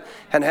inside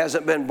and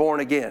hasn't been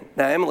born again.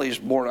 Now, Emily's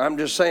born. I'm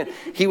just saying,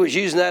 he was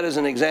using that as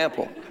an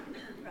example.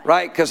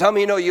 Right? Because how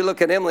many know you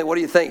look at Emily, what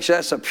do you think?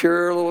 That's a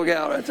pure little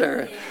gal right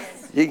there.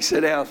 Yes. You can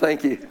sit down.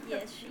 Thank you.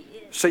 Yes, she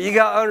is. So you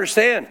got to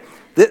understand,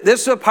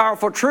 this is a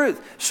powerful truth.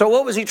 So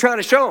what was he trying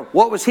to show him?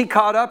 What was he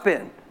caught up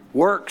in?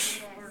 Works.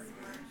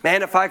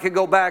 Man, if I could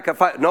go back,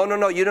 no,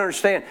 you don't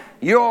understand.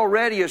 You're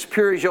already as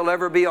pure as you'll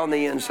ever be on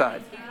the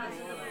inside.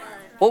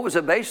 What was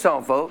it based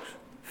on, folks?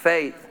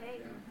 Faith.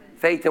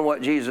 Faith in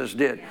what Jesus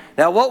did.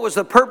 Now, what was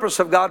the purpose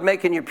of God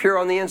making you pure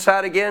on the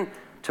inside again?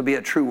 To be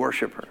a true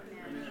worshiper.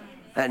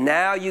 And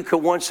now you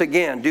could once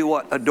again do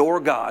what?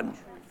 Adore God,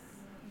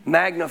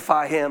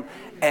 magnify Him,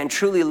 and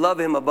truly love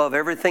Him above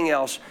everything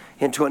else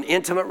into an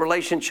intimate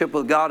relationship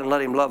with God and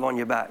let Him love on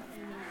you back.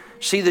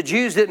 See, the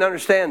Jews didn't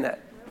understand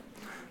that.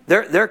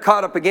 They're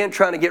caught up again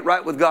trying to get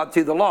right with God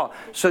through the law.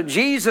 So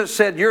Jesus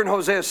said, you're in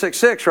Hosea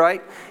 6:6,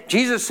 right?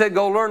 Jesus said,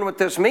 go learn what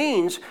this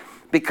means,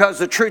 because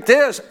the truth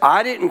is,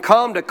 I didn't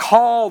come to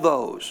call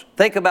those.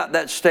 Think about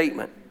that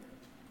statement.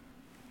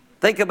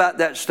 Think about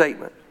that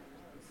statement.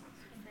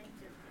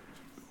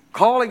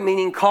 Calling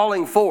meaning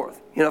calling forth.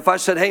 You know, if I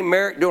said, hey,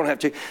 Merrick, don't have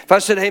to. If I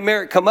said, hey,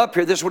 Merrick, come up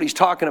here, this is what he's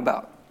talking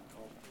about.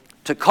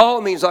 To call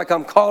means like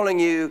I'm calling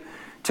you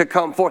to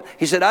come forth.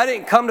 He said, I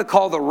didn't come to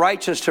call the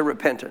righteous to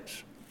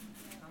repentance,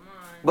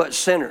 but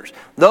sinners.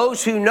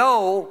 Those who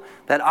know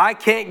that I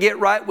can't get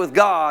right with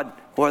God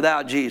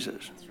without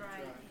Jesus.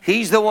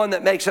 He's the one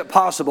that makes it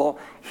possible.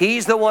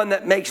 He's the one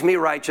that makes me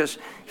righteous.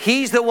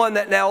 He's the one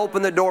that now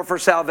opened the door for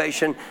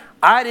salvation.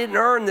 I didn't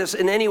earn this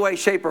in any way,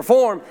 shape, or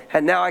form,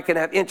 and now I can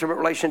have intimate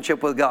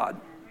relationship with God.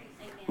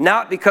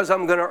 Not because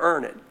I'm going to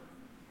earn it,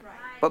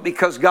 but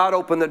because God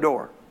opened the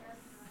door.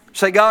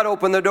 Say, God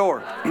opened the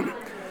door.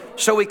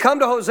 So we come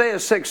to Hosea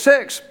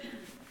 6:6.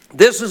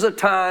 This is a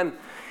time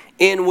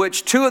in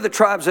which two of the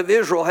tribes of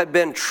Israel had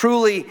been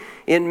truly,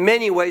 in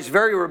many ways,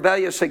 very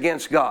rebellious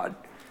against God.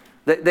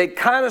 They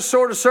kind of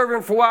sort of serve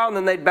Him for a while, and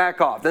then they'd back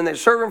off. Then they'd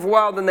serve Him for a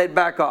while, then they'd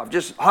back off.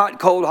 Just hot,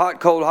 cold,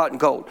 hot, cold, hot, and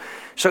cold.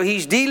 So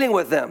He's dealing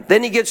with them.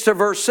 Then He gets to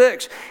verse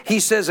 6.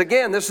 He says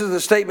again, this is the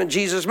statement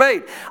Jesus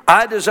made,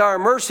 I desire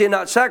mercy and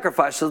not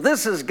sacrifice. So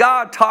this is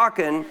God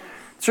talking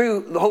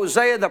through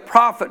Hosea the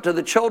prophet to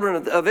the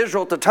children of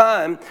Israel at the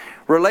time,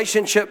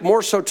 relationship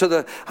more so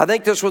to I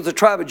think this was the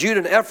tribe of Judah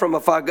and Ephraim,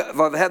 if I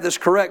have this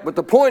correct. But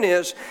the point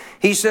is,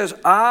 He says,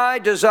 I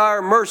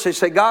desire mercy.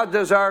 Say, God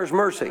desires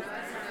mercy.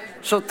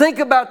 So think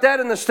about that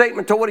in the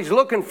statement to what He's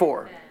looking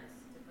for.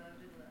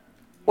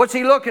 What's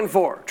He looking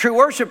for? True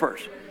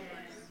worshipers.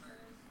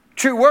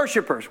 True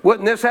worshipers.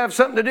 Wouldn't this have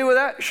something to do with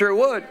that? Sure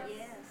would.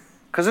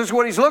 Because this is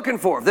what He's looking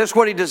for. If this is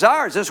what He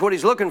desires, this is what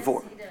He's looking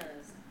for.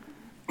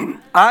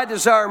 I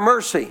desire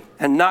mercy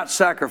and not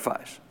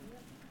sacrifice,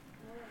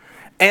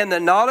 and the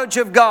knowledge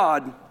of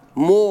God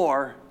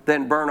more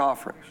than burnt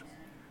offerings.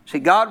 See,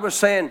 God was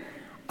saying,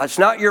 it's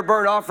not your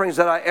burnt offerings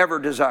that I ever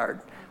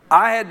desired.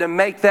 I had to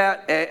make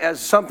that as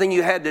something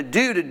you had to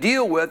do to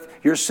deal with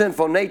your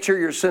sinful nature,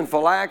 your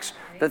sinful acts,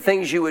 the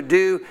things you would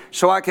do,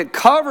 so I could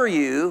cover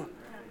you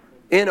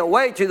in a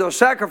way through those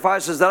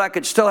sacrifices that I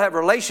could still have a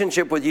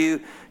relationship with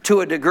you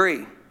to a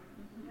degree.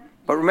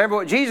 But remember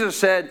what Jesus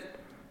said,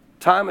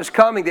 time is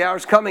coming, the hour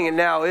is coming, and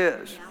now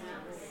is.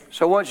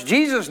 So once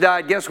Jesus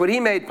died, guess what he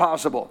made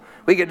possible?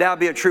 We could now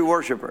be a true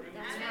worshiper.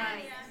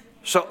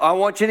 So I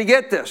want you to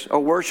get this. A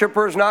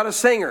worshiper is not a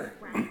singer.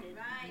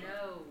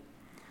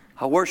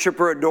 A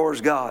worshiper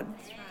adores God.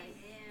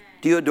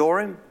 Do you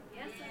adore him?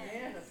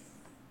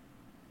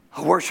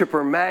 A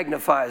worshiper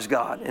magnifies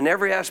God in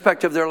every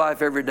aspect of their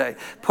life every day.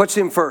 Puts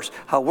him first.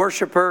 A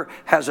worshiper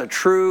has a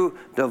true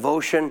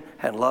devotion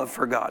and love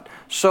for God.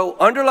 So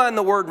underline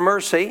the word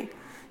mercy.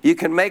 You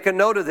can make a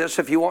note of this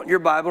if you want your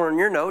Bible or in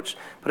your notes.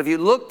 But if you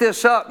look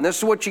this up, and this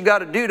is what you got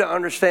to do to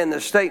understand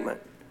this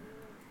statement.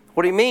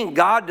 What do you mean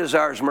God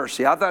desires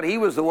mercy? I thought he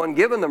was the one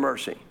given the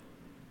mercy.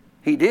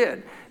 He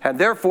did. And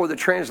therefore the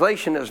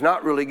translation is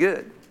not really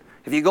good.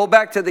 If you go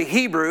back to the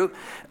Hebrew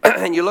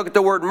and you look at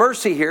the word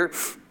mercy here,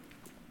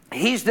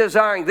 he's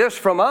desiring this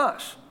from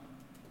us.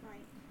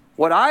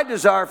 What I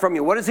desire from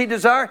you. What does he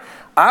desire?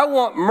 I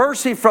want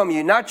mercy from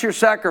you, not your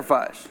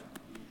sacrifice.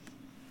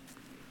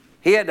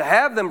 He had to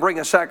have them bring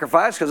a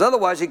sacrifice because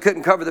otherwise he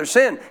couldn't cover their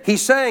sin.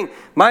 He's saying,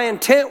 my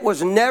intent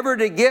was never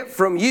to get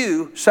from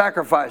you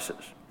sacrifices.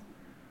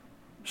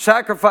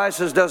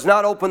 Sacrifices does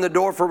not open the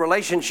door for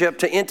relationship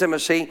to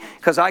intimacy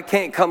because I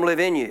can't come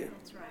live in you.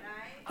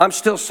 I'm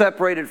still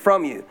separated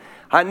from you.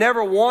 I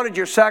never wanted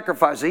your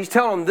sacrifices. He's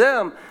telling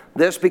them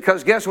this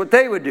because guess what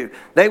they would do?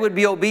 They would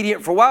be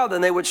obedient for a while, then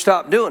they would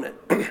stop doing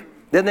it.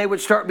 Then they would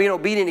start being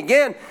obedient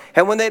again.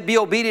 And when they'd be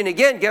obedient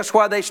again, guess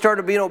why they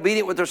started being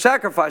obedient with their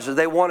sacrifices?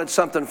 They wanted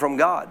something from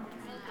God.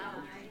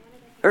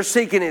 They're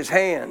seeking his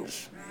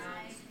hands,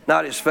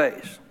 not his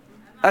face.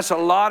 That's a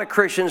lot of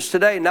Christians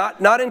today,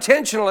 not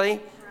intentionally,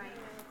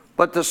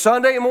 but the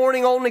Sunday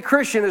morning only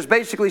Christian is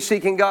basically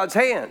seeking God's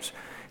hands.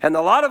 And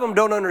a lot of them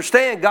don't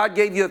understand God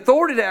gave you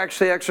authority to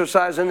actually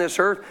exercise in this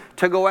earth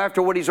to go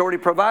after what he's already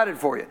provided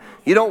for you.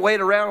 You don't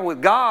wait around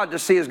with God to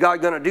see is God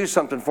going to do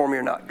something for me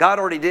or not. God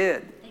already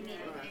did. Amen.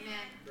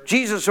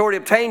 Jesus already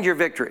obtained your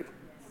victory.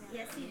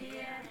 Yes, he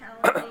did.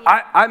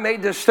 I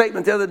made this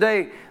statement the other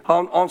day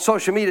on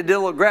social media, did a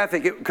little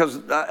graphic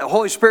because the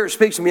Holy Spirit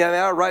speaks to me.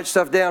 I write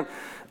stuff down.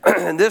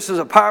 And this is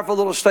a powerful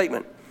little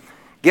statement.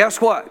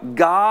 Guess what?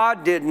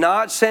 God did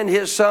not send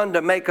his son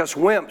to make us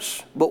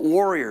wimps, but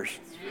warriors.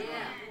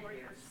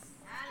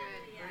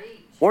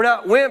 We're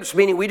not wimps,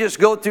 meaning we just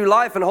go through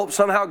life and hope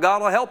somehow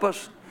God will help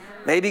us.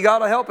 Maybe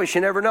God will help us.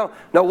 You never know.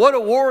 Now, what do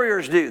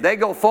warriors do? They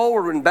go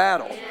forward in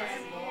battle.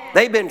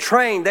 They've been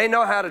trained. They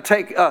know how to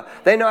take.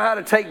 They know how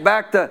to take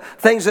back the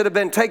things that have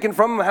been taken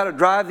from them. How to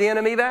drive the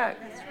enemy back.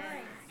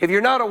 If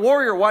you're not a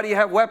warrior, why do you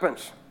have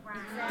weapons?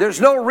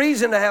 There's no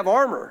reason to have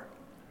armor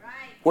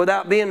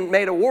without being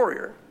made a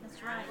warrior.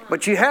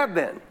 But you have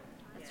been.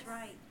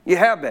 You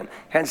have been.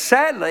 And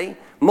sadly,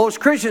 most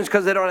Christians,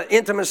 because they don't have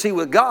intimacy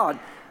with God.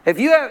 If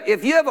you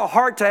have a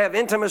heart to have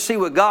intimacy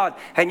with God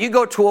and you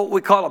go to what we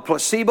call a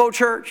placebo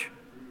church,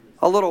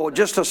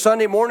 just a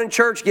Sunday morning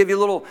church, give you a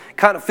little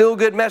kind of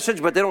feel-good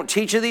message, but they don't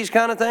teach you these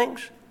kind of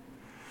things.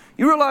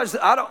 You realize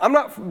that I'm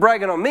not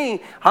bragging on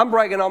me, I'm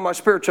bragging on my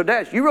spiritual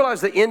dad. You realize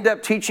the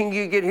in-depth teaching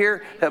you get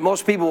here that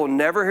most people will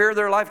never hear in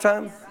their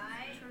lifetime?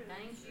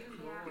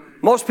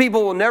 Most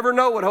people will never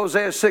know what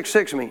Hosea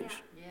 6:6 means.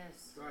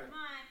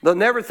 They'll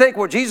never think,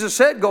 well, Jesus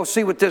said, go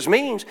see what this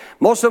means.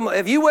 Most of them,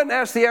 if you went and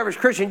asked the average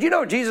Christian, do you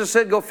know Jesus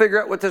said, go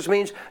figure out what this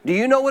means? Do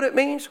you know what it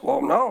means?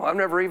 Well, no, I've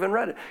never even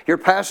read it. Your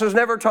pastor's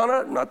never taught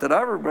it? Not that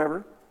I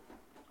remember.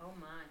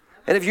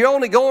 And if you're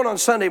only going on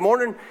Sunday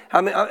morning,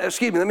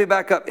 excuse me, let me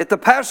back up. If the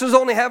pastor's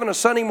only having a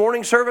Sunday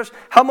morning service,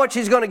 how much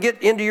he's going to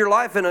get into your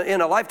life in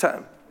a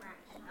lifetime?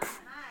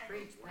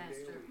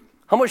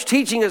 How much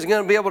teaching is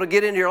going to be able to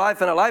get into your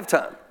life in a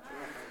lifetime?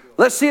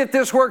 Let's see if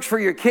this works for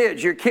your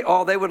kids.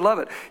 Oh, they would love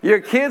it. Your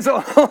kids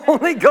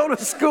only go to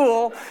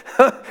school.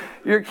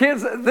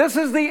 This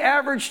is the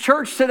average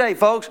church today,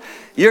 folks.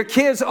 Your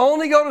kids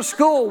only go to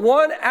school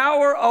 1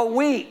 hour a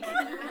week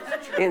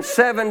in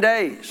 7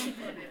 days.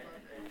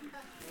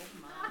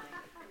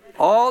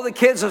 All the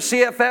kids of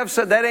CFF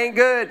said, that ain't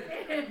good.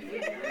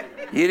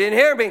 You didn't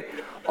hear me.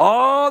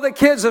 All the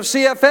kids of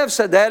CFF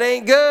said, that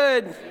ain't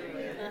good.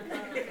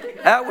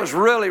 That was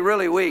really,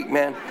 really weak,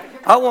 man.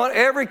 I want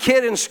every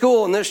kid in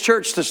school in this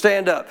church to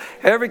stand up.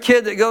 Every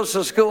kid that goes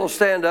to school,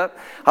 stand up.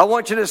 I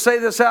want you to say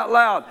this out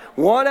loud.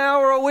 1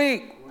 hour a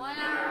week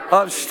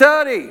of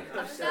study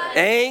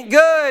ain't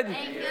good.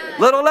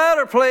 Little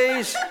louder,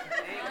 please.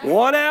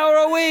 1 hour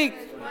a week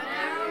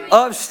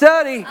of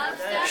study.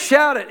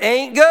 Shout it.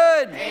 Ain't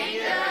good.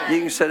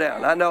 You can sit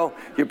down. I know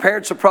your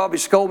parents will probably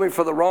scold me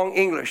for the wrong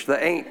English,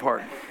 the ain't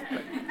part.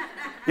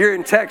 You're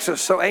in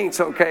Texas, so ain't's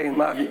okay in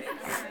my view.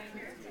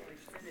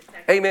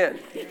 Amen.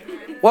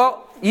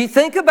 Well, you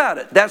think about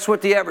it. That's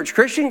what the average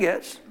Christian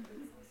gets.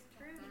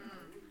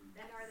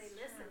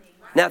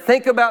 Now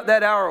think about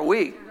that hour a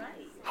week.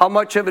 How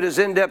much of it is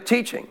in-depth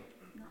teaching?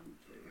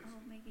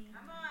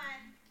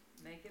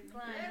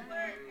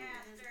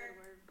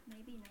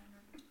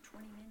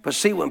 But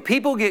see, when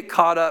people get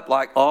caught up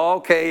like, oh,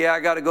 okay, yeah, I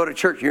got to go to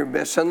church, you're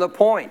missing the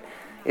point.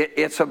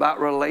 It's about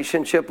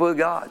relationship with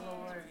God.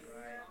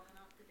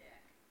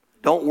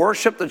 Don't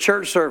worship the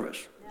church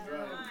service.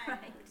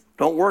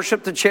 Don't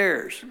worship the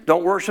chairs.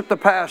 Don't worship the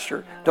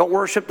pastor. Don't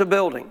worship the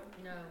building.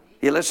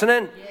 You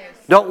listening?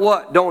 Don't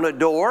what? Don't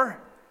adore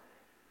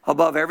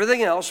above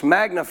everything else,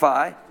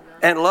 magnify,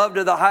 and love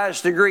to the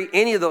highest degree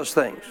any of those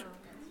things.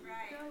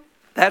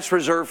 That's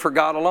reserved for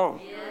God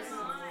alone.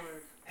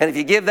 And if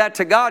you give that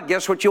to God,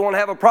 guess what you won't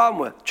have a problem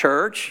with?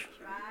 Church,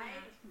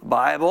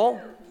 Bible,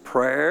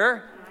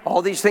 prayer.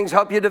 All these things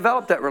help you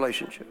develop that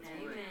relationship.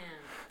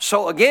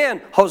 So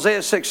again, Hosea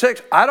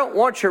 6:6, I don't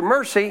want your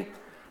mercy.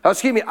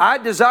 I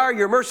desire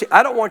your mercy.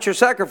 I don't want your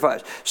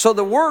sacrifice. So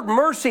the word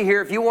mercy here,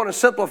 if you want to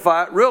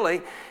simplify it,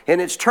 really, in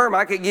its term,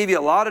 I could give you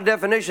a lot of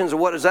definitions of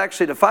what is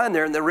actually defined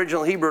there in the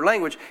original Hebrew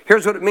language.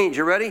 Here's what it means.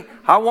 You ready?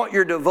 I want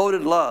your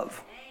devoted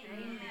love.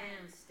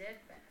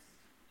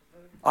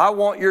 I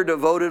want your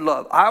devoted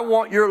love. I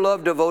want your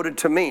love devoted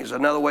to me is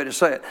another way to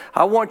say it.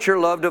 I want your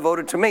love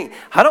devoted to me.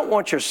 I don't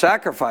want your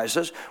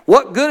sacrifices.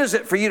 What good is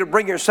it for you to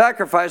bring your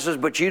sacrifices,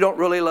 but you don't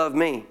really love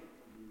me?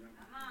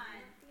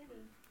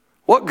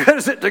 What good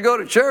is it to go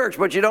to church,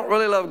 but you don't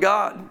really love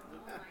God?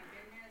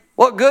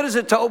 What good is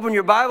it to open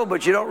your Bible,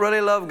 but you don't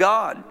really love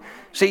God?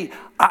 See,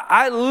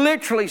 I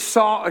literally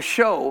saw a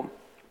show.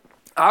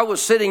 I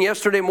was sitting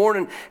yesterday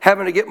morning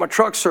having to get my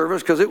truck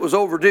serviced because it was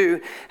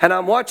overdue. And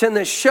I'm watching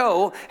this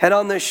show. And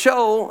on this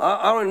show,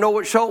 I don't even know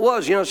what show it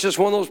was. You know, it's just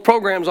one of those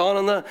programs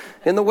on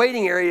in the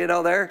waiting area, you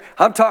know, there.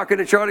 I'm talking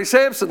to Charlie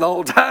Sampson the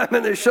whole time.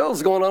 And this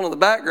show's going on in the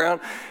background.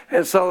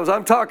 And so as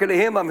I'm talking to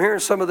him, I'm hearing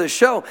some of this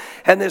show.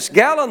 And this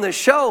gal on this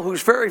show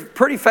who's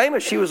pretty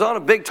famous, she was on a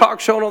big talk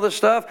show and all this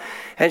stuff.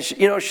 And,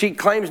 she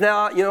claims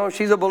now,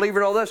 she's a believer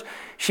in all this.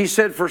 She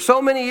said for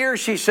so many years,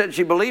 she said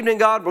she believed in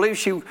God, believed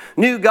she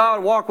knew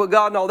God, walked with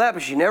God and all that,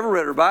 but she never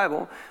read her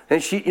Bible.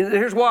 And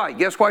here's why.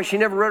 Guess why she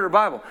never read her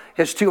Bible?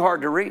 It's too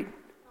hard to read.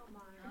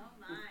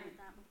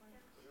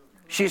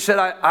 She said,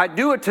 I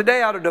do it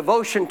today out of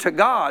devotion to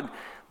God,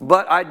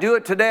 but I do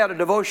it today out of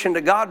devotion to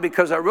God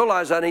because I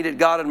realized I needed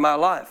God in my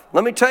life.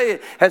 Let me tell you.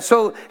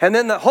 And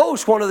then the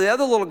host, one of the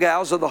other little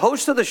gals, the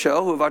host of the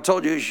show, who if I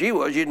told you who she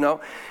was, you'd know,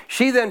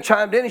 she then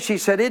chimed in and she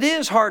said, it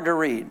is hard to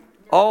read.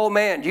 Oh,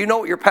 man, do you know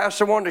what your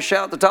pastor wanted to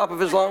shout at the top of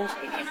his lungs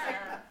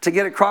to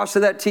get across to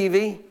that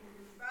TV?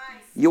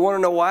 You want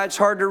to know why it's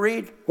hard to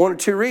read? One of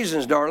two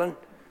reasons, darling.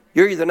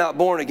 You're either not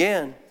born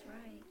again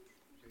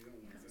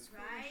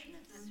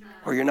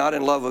or you're not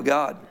in love with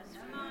God.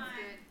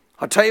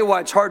 I'll tell you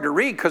why it's hard to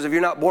read, because if you're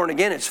not born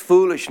again, it's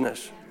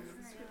foolishness.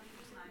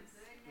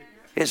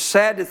 It's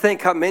sad to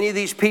think how many of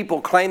these people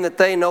claim that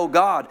they know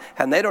God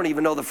and they don't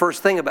even know the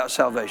first thing about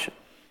salvation.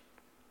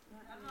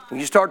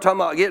 When you start talking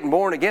about getting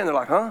born again, they're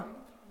like, huh?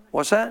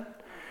 What's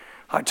that?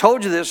 I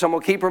told you this. I'm going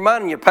to keep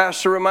reminding you.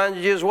 Pastor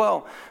reminded you as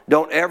well.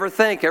 Don't ever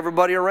think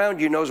everybody around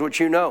you knows what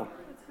you know.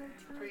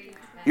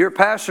 Your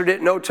pastor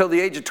didn't know till the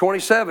age of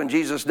 27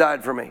 Jesus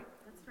died for me.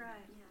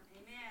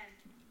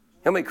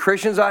 How many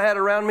Christians I had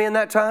around me in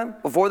that time,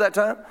 before that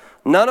time?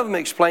 None of them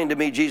explained to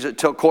me Jesus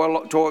till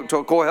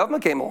Coy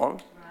Huffman came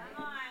along.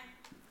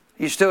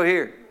 You still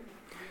here?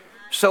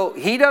 So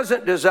he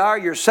doesn't desire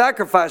your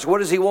sacrifice. What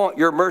does he want?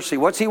 Your mercy.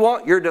 What's he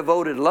want? Your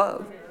devoted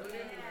love.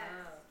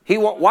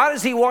 Why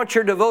does he want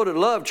your devoted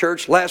love,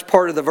 church? Last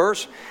part of the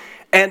verse.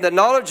 And the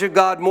knowledge of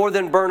God more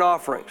than burnt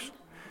offerings.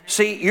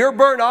 See, your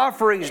burnt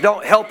offerings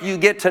don't help you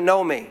get to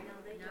know me.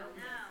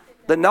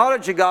 The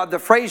knowledge of God, the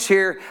phrase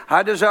here,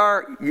 I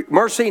desire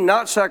mercy,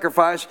 not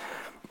sacrifice.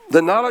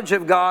 The knowledge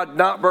of God,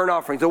 not burnt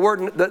offerings.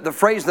 The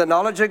phrase, the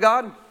knowledge of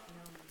God,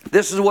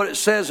 this is what it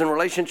says in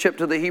relationship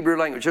to the Hebrew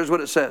language. Here's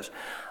what it says.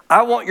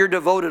 I want your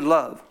devoted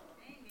love,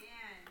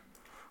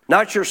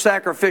 not your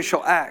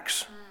sacrificial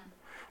acts.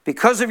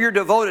 Because of your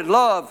devoted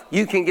love,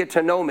 you can get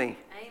to know me.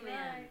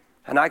 Amen.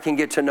 And I can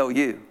get to know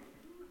you.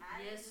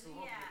 Yes,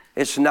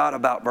 it's not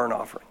about burnt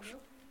offerings.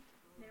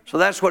 So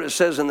that's what it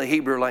says in the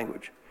Hebrew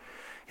language.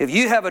 If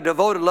you have a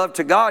devoted love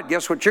to God,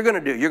 guess what you're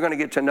going to do? You're going to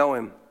get to know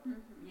him.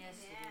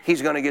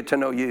 He's going to get to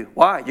know you.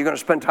 Why? You're going to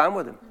spend time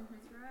with him.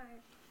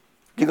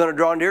 You're going to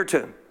draw near to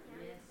him.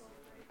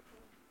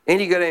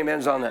 Any good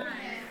amens on that?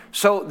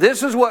 So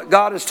this is what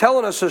God is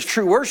telling us as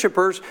true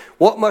worshipers.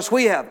 What must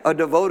we have? A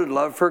devoted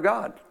love for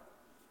God.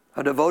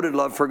 A devoted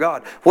love for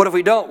God. What if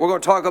we don't? We're going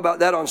to talk about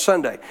that on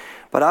Sunday.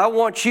 But I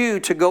want you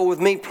to go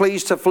with me,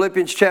 please, to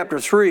Philippians chapter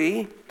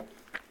 3.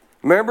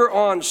 Remember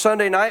on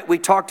Sunday night, we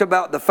talked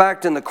about the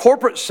fact in the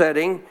corporate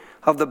setting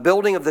of the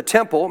building of the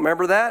temple.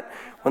 Remember that?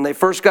 When they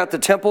first got the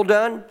temple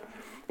done?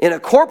 In a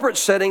corporate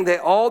setting, they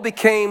all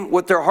became,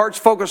 with their hearts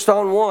focused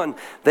on one,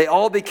 they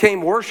all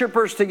became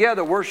worshipers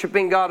together,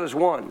 worshiping God as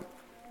one.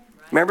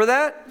 Remember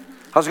that?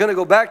 I was going to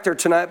go back there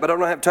tonight, but I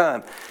don't have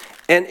time.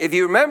 And if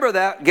you remember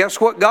that, guess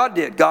what God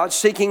did? God's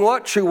seeking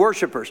what? True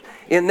worshipers.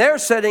 In their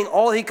setting,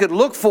 all he could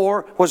look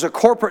for was a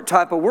corporate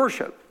type of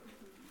worship,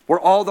 where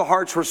all the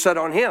hearts were set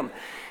on him.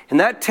 And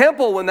that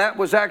temple, when that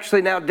was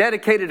actually now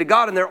dedicated to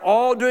God, and they're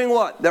all doing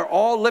what? They're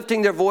all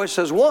lifting their voice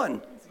as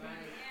one.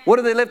 What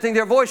are they lifting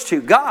their voice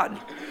to? God.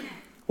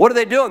 What are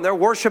they doing? They're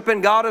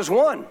worshiping God as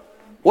one.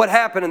 What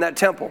happened in that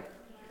temple?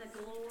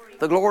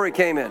 The glory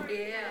came in.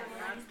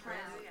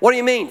 What do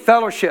you mean?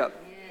 Fellowship.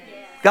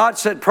 God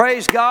said,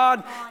 praise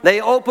God, they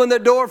opened the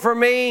door for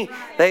me.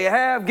 They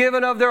have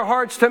given of their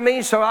hearts to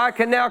me, so I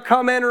can now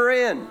come enter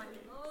in.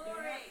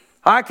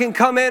 I can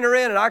come enter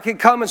in, and I can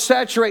come and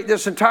saturate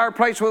this entire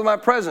place with my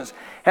presence.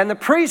 And the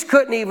priest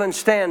couldn't even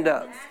stand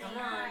up.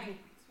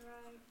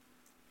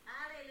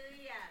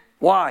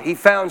 Why? He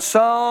found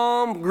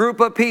some group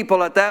of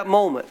people at that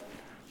moment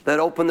that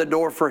opened the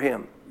door for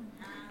him.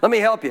 Let me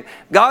help you.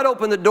 God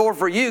opened the door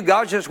for you.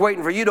 God's just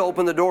waiting for you to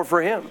open the door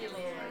for him.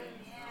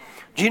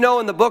 Do you know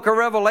in the book of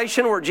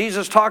Revelation where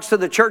Jesus talks to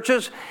the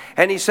churches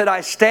and he said,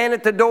 I stand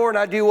at the door and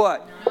I do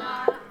what?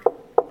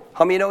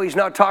 How many know he's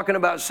not talking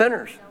about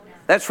sinners?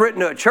 That's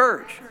written to a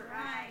church.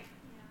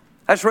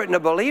 That's written to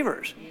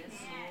believers.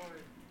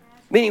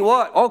 Meaning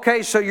what?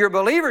 Okay, so you're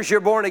believers,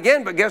 you're born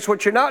again, but guess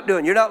what you're not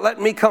doing? You're not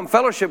letting me come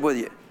fellowship with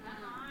you.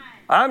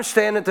 I'm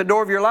standing at the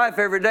door of your life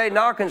every day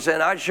knocking,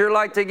 saying, I'd sure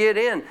like to get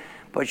in.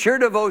 But your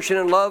devotion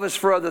and love is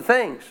for other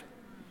things.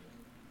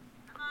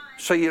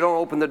 So you don't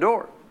open the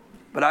door.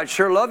 But I'd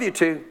sure love you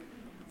to,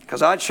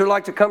 because I'd sure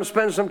like to come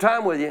spend some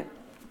time with you.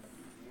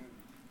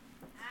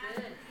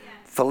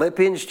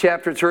 Philippians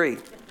chapter 3.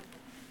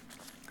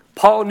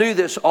 Paul knew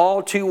this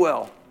all too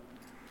well,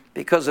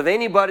 because of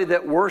anybody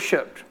that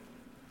worshiped,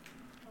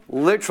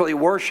 literally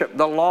worshiped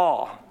the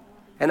law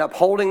and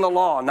upholding the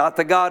law, not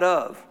the God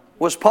of,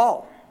 was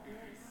Paul.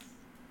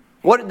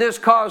 What did this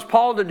cause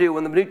Paul to do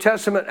when the New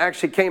Testament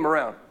actually came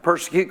around?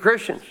 Persecute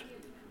Christians.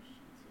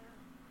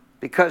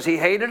 Because he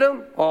hated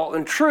them? Well,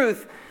 in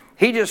truth,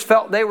 he just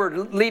felt they were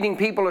leading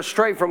people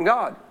astray from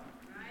God.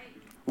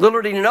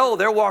 Little did he know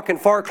they're walking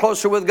far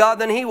closer with God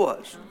than he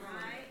was.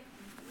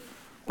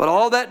 But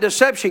all that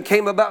deception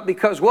came about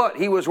because what?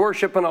 He was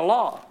worshiping a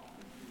law.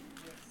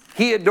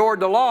 He adored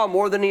the law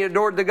more than he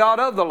adored the God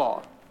of the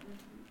law.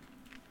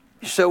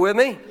 You still with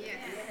me?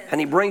 And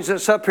he brings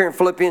this up here in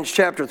Philippians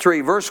chapter 3.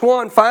 Verse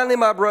 1, finally,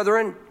 my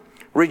brethren,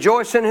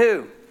 rejoice in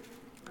who?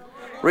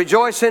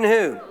 Rejoice in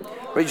who?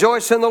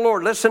 Rejoice in the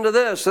Lord. Listen to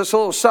this. This is a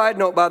little side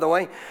note, by the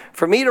way.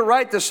 For me to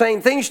write the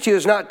same things to you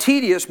is not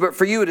tedious, but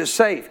for you it is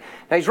safe.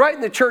 Now, he's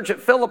writing the church at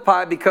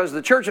Philippi because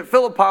the church at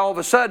Philippi, all of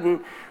a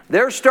sudden,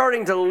 they're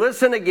starting to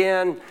listen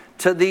again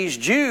to these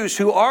Jews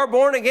who are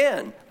born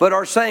again, but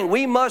are saying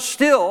we must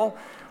still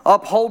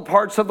uphold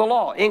parts of the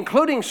law,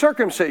 including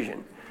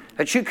circumcision.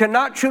 That you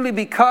cannot truly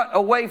be cut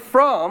away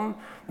from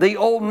the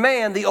old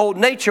man, the old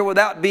nature,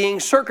 without being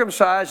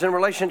circumcised in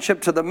relationship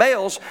to the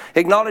males,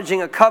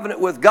 acknowledging a covenant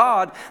with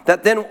God,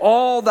 that then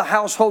all the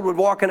household would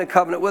walk in a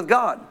covenant with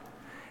God.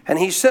 And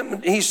he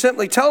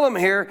simply tell them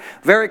here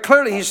very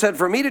clearly, he said,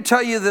 for me to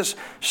tell you this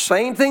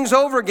same things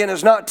over again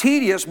is not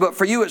tedious, but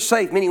for you it's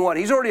safe. Meaning what?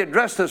 He's already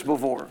addressed this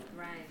before.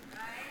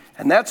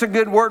 And that's a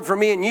good word for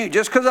me and you.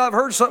 Just because I've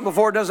heard something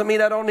before doesn't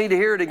mean I don't need to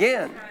hear it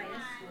again.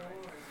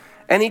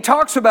 And he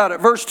talks about it.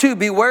 Verse 2,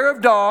 beware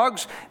of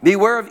dogs,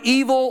 beware of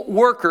evil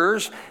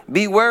workers,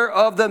 beware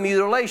of the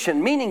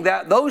mutilation. Meaning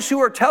that those who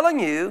are telling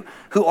you,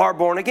 who are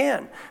born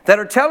again, that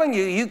are telling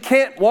you you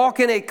can't walk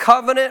in a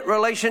covenant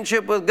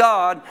relationship with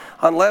God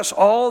unless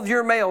all of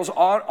your males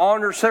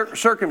honor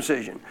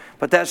circumcision.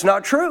 But that's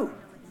not true.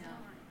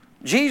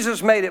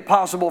 Jesus made it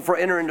possible for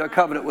entering into a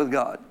covenant with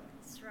God.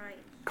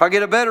 Can I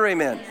get a better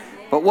amen?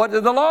 But what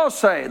did the law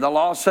say? The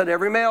law said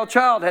every male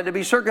child had to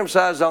be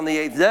circumcised on the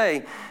 8th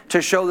day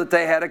to show that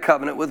they had a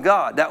covenant with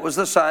God. That was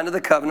the sign of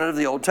the covenant of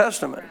the Old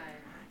Testament.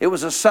 It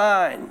was a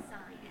sign.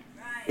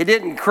 It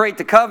didn't create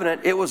the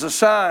covenant. It was a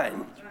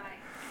sign.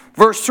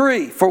 Verse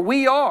 3, for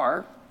we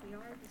are,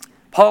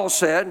 Paul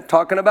said,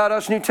 talking about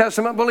us New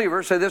Testament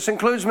believers, say this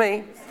includes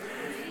me.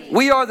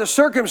 We are the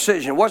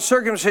circumcision. What's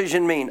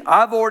circumcision mean?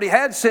 I've already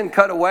had sin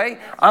cut away.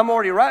 I'm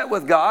already right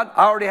with God.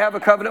 I already have a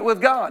covenant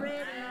with God.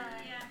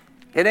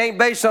 It ain't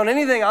based on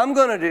anything I'm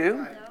going to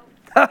do.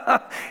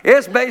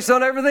 It's based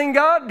on everything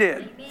God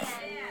did.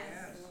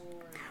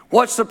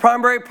 What's the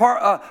primary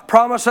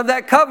promise of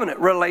that covenant?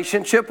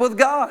 Relationship with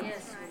God.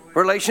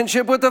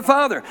 Relationship with the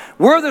Father.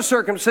 We're the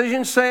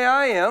circumcision. Say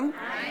I am.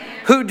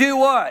 Who do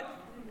what?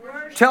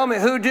 Tell me,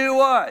 who do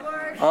what?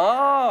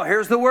 Oh,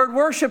 here's the word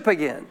worship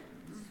again.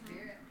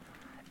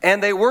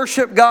 And they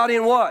worship God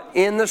in what?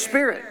 In the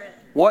Spirit.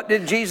 What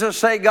did Jesus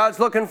say God's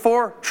looking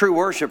for? True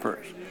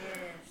worshipers.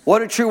 What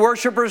do true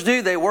worshipers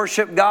do? They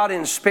worship God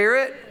in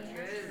spirit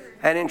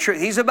and in truth.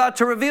 He's about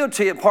to reveal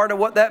to you part of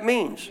what that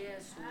means.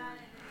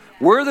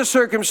 We're the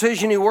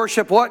circumcision who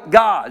worship what?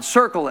 God.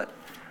 Circle it.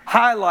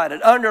 Highlight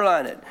it.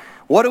 Underline it.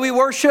 What do we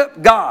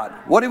worship? God.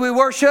 What do we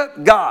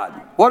worship? God.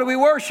 What do we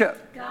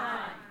worship? God.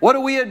 What do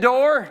we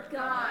adore?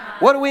 God.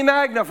 What do we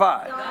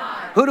magnify?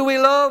 God. Who do we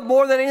love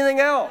more than anything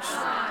else?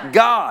 God.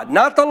 God.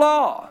 Not the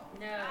law.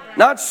 No.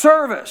 Not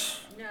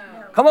service. No.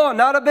 Come on,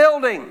 not a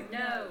building.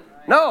 No.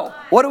 No.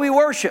 What do we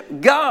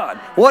worship? God.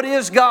 What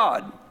is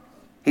God?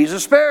 He's a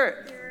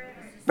spirit.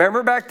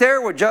 Remember back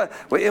there when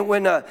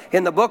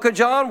in the book of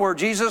John where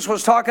Jesus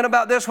was talking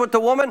about this with the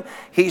woman?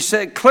 He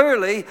said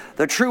clearly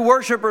the true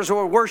worshipers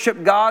will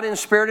worship God in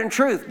spirit and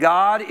truth.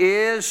 God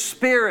is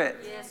spirit.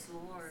 Yes,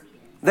 Lord.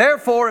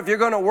 Therefore, if you're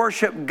going to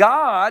worship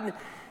God,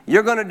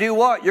 you're going to do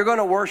what? You're going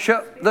to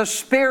worship the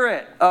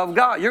Spirit of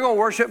God. You're going to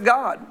worship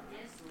God.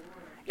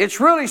 It's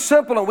really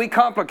simple and we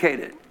complicate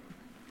it.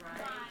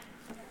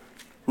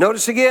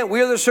 Notice again,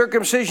 we are the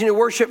circumcision who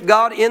worship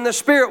God in the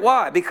Spirit.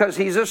 Why? Because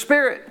He's a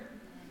Spirit.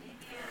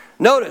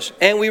 Notice,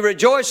 and we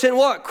rejoice in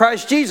what?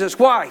 Christ Jesus.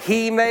 Why?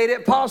 He made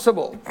it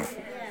possible.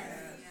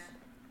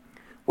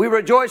 We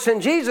rejoice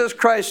in Jesus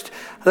Christ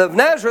of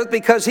Nazareth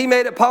because He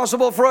made it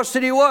possible for us to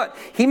do what?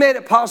 He made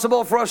it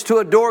possible for us to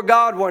adore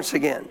God once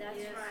again.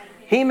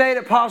 He made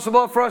it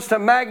possible for us to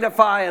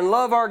magnify and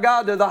love our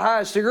God to the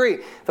highest degree.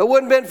 If it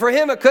wouldn't have been for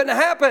Him, it couldn't have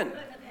happened.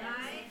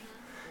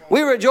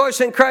 We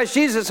rejoice in Christ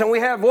Jesus and we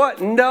have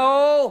what?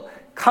 No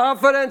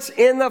confidence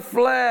in the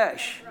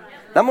flesh.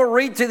 I'm going to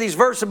read through these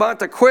verses. I'm about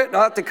to quit and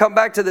I'll have to come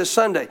back to this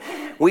Sunday.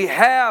 We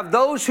have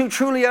those who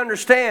truly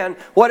understand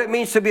what it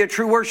means to be a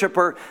true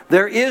worshiper.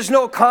 There is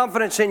no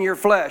confidence in your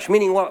flesh,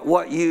 meaning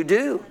what you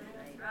do.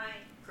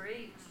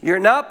 You're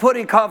not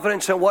putting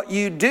confidence in what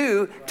you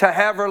do to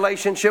have a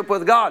relationship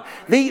with God.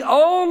 The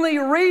only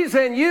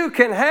reason you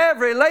can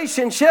have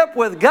relationship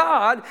with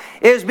God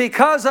is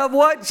because of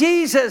what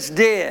Jesus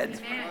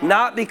did,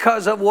 not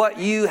because of what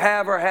you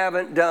have or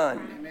haven't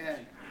done.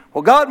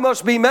 Well, God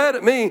must be mad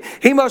at me.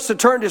 He must have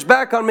turned His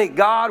back on me.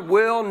 God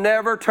will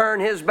never turn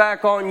His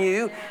back on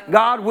you.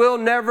 God will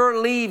never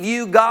leave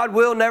you. God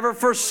will never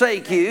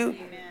forsake you.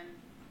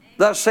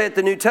 Thus saith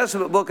the New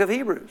Testament book of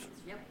Hebrews.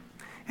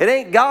 It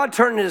ain't God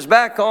turning His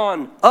back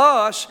on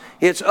us.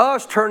 It's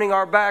us turning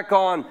our back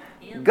on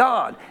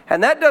God.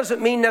 And that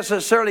doesn't mean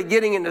necessarily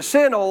getting into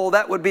sin, although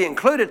that would be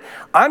included.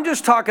 I'm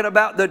just talking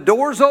about the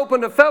doors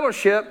open to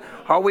fellowship.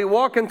 Are we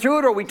walking through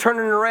it or are we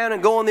turning around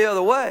and going the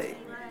other way?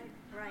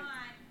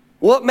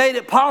 What made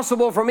it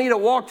possible for me to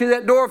walk through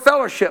that door of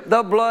fellowship?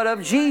 The blood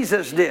of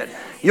Jesus did.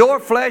 Your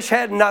flesh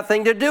had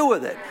nothing to do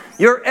with it.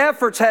 Your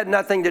efforts had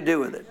nothing to do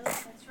with it.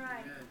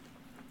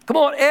 Come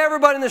on,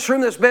 everybody in this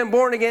room that's been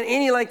born again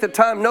any length of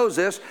time knows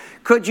this.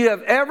 Could you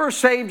have ever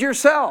saved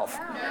yourself?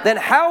 Then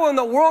how in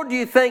the world do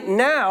you think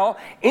now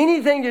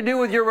anything to do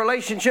with your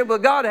relationship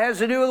with God has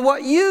to do with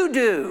what you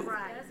do?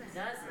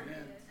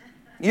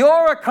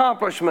 Your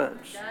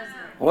accomplishments.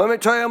 Well, let me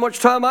tell you how much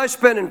time I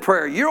spend in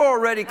prayer. You're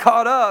already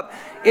caught up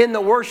in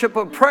the worship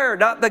of prayer,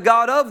 not the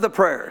God of the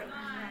prayer.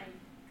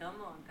 Come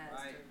on,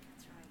 Pastor.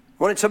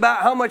 When it's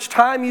about how much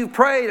time you've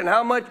prayed and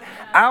how much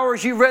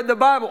hours you've read the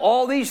Bible,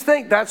 all these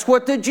things, that's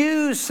what the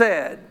Jews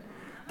said.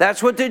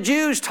 That's what the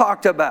Jews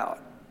talked about.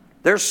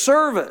 Their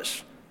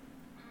service.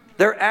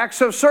 Their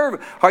acts of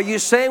service. Are you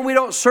saying we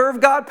don't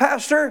serve God,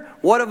 Pastor?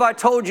 What have I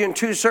told you in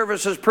 2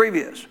 services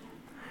previous?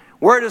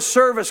 Where does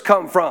service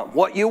come from?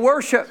 What you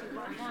worship.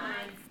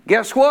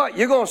 Guess what?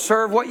 You're going to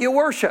serve what you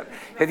worship.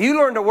 If you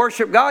learn to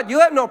worship God, you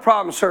have no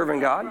problem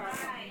serving God.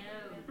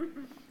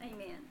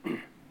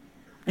 Amen.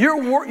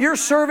 You're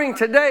serving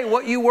today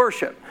what you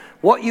worship.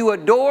 What you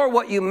adore,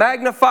 what you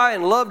magnify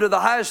and love to the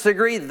highest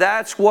degree,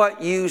 that's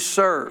what you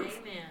serve.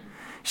 Amen.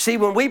 See,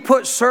 when we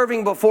put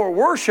serving before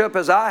worship,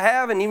 as I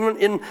have, and even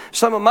in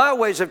some of my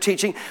ways of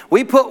teaching,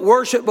 we put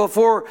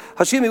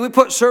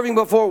serving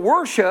before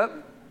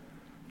worship,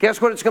 guess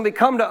what it's going to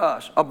become to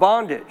us? A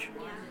bondage.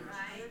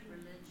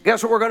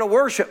 Guess what we're going to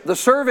worship? The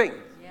serving.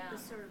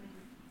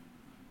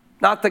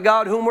 Not the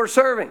God whom we're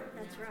serving.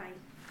 That's right.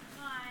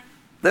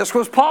 This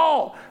was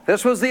Paul.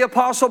 This was the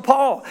Apostle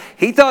Paul.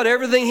 He thought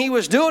everything he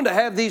was doing to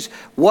have these,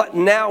 what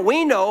now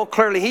we know,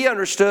 clearly he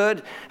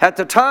understood at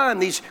the time,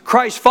 these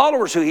Christ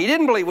followers who he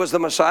didn't believe was the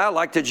Messiah,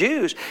 like the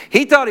Jews.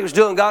 He thought he was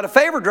doing God a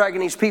favor, dragging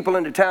these people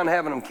into town,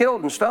 having them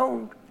killed and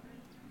stoned.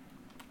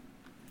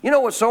 You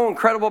know what's so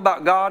incredible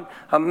about God?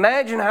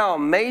 Imagine how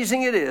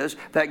amazing it is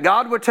that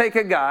God would take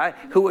a guy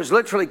who was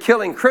literally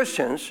killing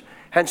Christians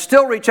and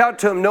still reach out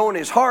to him knowing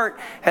his heart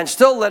and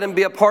still let him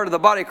be a part of the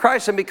body of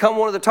Christ and become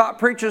one of the top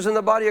preachers in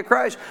the body of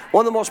Christ.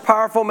 One of the most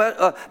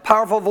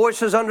powerful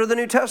voices under the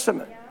New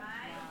Testament.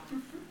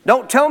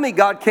 Don't tell me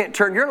God can't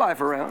turn your life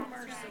around.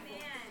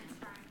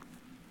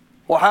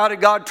 Well, how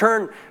did God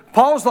turn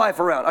Paul's life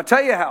around? I'll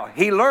tell you how.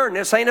 He learned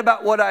this ain't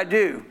about what I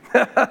do.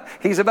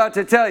 He's about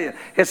to tell you.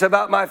 It's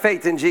about my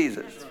faith in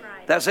Jesus.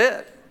 That's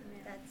it.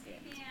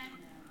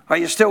 Are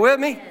you still with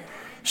me?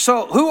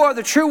 So who are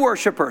the true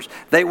worshipers?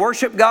 They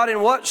worship God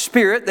in what?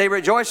 Spirit. They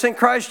rejoice in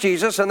Christ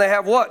Jesus. And they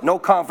have what? No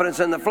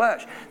confidence in the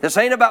flesh. This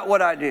ain't about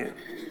what I do.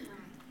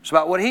 It's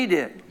about what He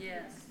did.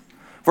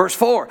 Verse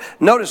 4,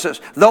 notice this.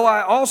 Though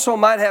I also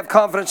might have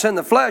confidence in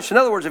the flesh. In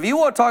other words, if you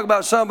want to talk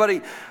about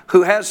somebody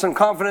who has some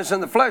confidence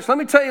in the flesh, let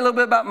me tell you a little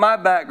bit about my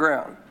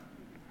background.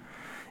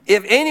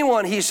 If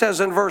anyone, he says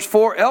in verse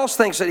 4, else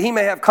thinks that he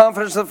may have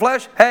confidence in the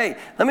flesh, hey,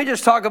 let me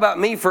just talk about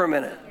me for a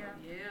minute.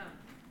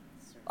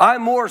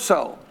 I'm more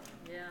so.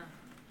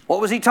 What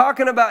was he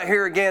talking about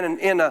here again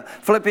in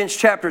Philippians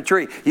chapter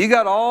 3? You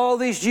got all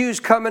these Jews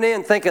coming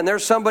in thinking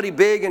there's somebody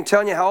big and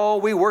telling you how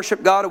we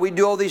worship God and we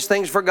do all these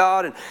things for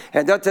God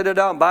and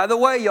da-da-da-da. And by the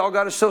way, y'all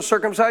got to still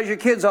circumcise your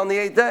kids on the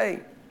 8th day.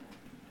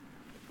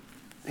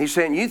 He's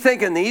saying, you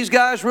thinking these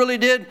guys really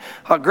did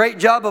a great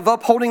job of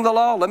upholding the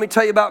law? Let me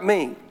tell you about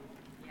me.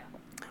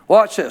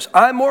 Watch this.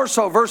 I more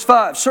so, verse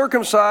 5,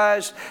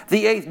 circumcised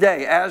the 8th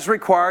day as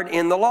required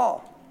in the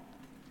law.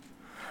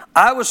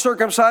 I was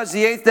circumcised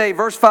the 8th day,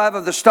 verse 5,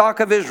 of the stock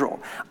of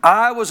Israel.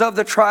 I was of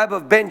the tribe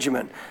of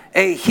Benjamin,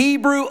 a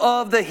Hebrew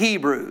of the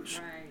Hebrews.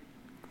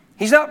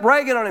 He's not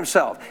bragging on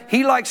himself.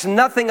 He likes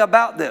nothing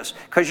about this.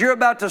 Because you're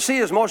about to see,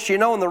 as most of you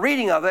know in the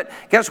reading of it,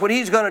 guess what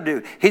he's going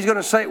to do? He's going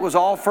to say it was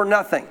all for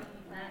nothing.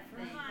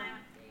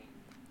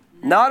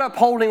 Not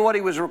upholding what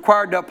he was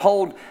required to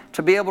uphold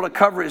to be able to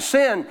cover his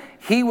sin.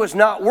 He was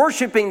not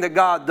worshiping the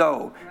God,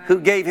 though, who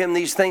gave him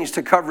these things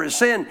to cover his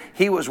sin.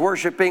 He was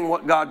worshiping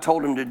what God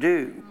told him to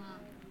do.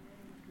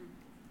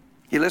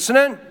 You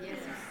listening? Yes.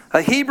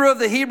 A Hebrew of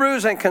the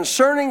Hebrews, and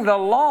concerning the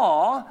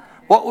law,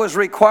 what was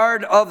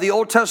required of the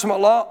Old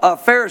Testament law? A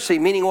Pharisee,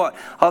 meaning what?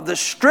 Of the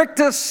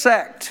strictest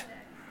sect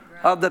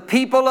of the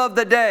people of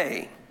the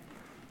day,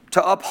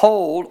 to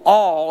uphold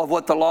all of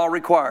what the law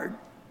required.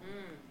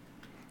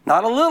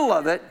 Not a little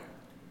of it.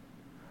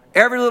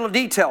 Every little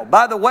detail.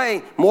 By the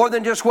way, more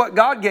than just what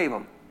God gave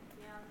them.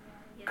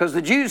 Because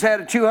the Jews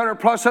had 200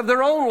 plus of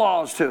their own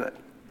laws to it.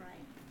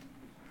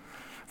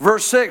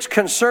 Verse 6,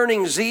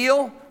 concerning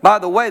zeal. By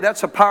the way,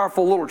 that's a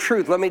powerful little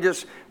truth. Let me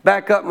just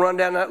back up and run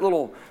down that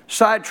little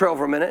side trail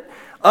for a minute.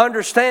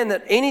 Understand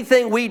that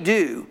anything we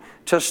do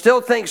to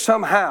still think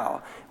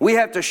somehow we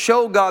have to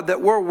show God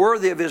that we're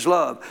worthy of His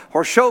love,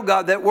 or show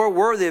God that we're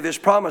worthy of His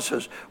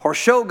promises, or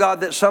show God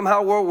that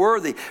somehow we're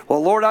worthy.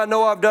 Well, Lord, I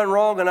know I've done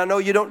wrong, and I know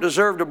you don't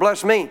deserve to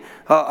bless me.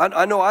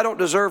 I know I don't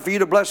deserve for you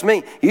to bless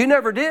me. You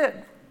never did.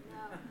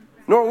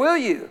 Nor will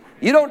you.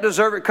 You don't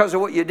deserve it because of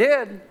what you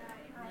did.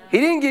 He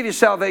didn't give you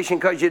salvation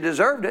because you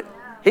deserved it.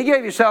 He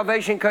gave you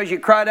salvation because you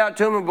cried out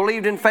to Him and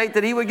believed in faith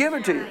that He would give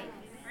it to you.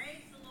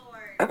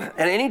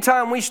 And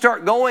anytime we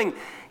start going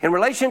in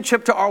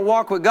relationship to our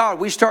walk with God,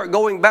 we start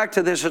going back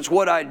to this, it's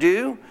what I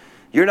do.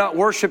 You're not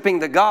worshiping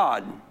the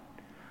God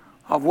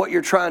of what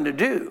you're trying to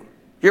do.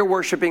 You're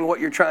worshiping what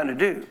you're trying to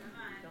do.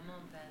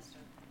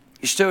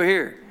 You're still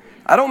here.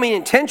 I don't mean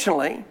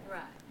intentionally,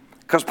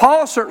 because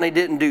Paul certainly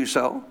didn't do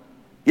so.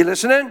 You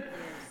listening?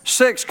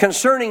 6,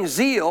 concerning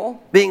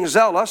zeal, being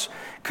zealous,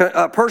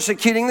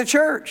 persecuting the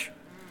church.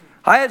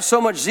 I had so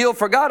much zeal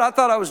for God, I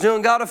thought I was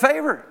doing God a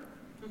favor.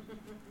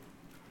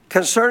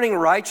 Concerning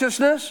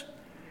righteousness,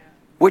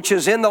 which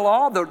is in the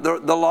law.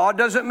 The law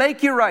doesn't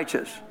make you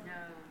righteous.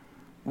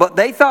 But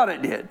they thought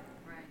it did.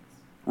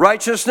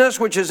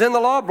 Righteousness, which is in the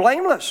law,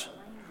 blameless.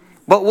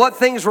 But what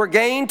things were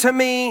gained to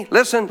me,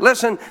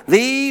 listen,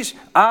 these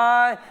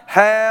I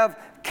have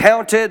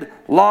counted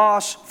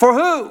loss for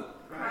who?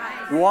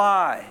 Christ.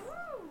 Why?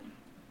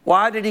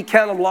 Why did he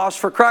count them loss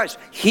for Christ?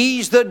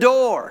 He's the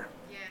door.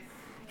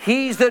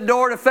 He's the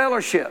door to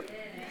fellowship.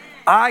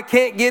 I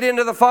can't get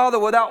into the Father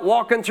without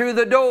walking through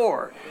the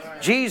door.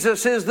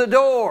 Jesus is the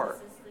door.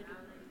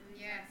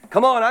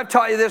 Come on, I've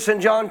taught you this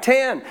in John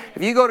 10.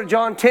 If you go to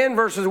John 10,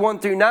 verses 1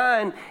 through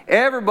 9,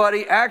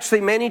 everybody,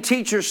 actually many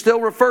teachers still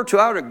refer to,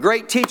 I had a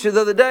great teacher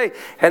the other day,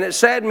 and it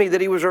saddened me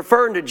that he was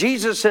referring to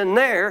Jesus in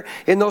there,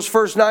 in those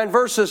first 9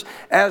 verses,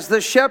 as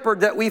the shepherd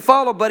that we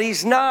follow, but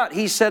He's not.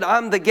 He said,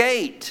 I'm the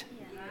gate.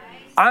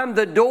 I'm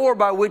the door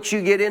by which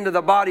you get into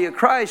the body of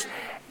Christ,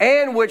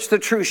 and which the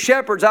true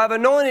shepherds I've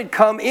anointed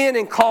come in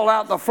and call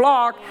out the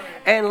flock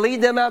and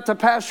lead them out to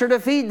pasture to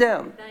feed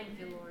them.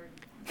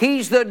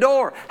 He's the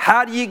door.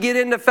 How do you get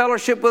into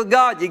fellowship with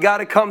God? You got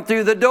to come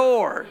through the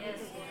door.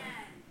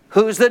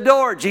 Who's the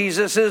door?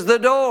 Jesus is the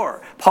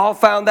door. Paul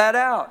found that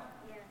out.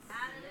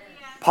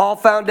 Paul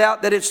found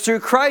out that it's through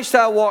Christ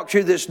I walk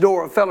through this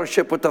door of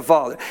fellowship with the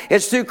Father.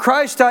 It's through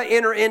Christ I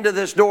enter into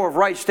this door of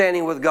right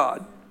standing with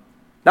God.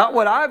 Not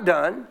what I've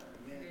done.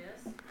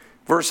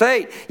 Verse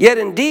 8, yet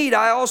indeed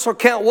I also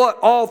count what?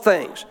 All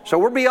things. So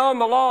we're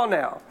beyond the law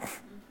now.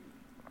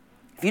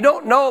 If you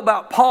don't know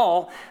about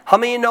Paul, how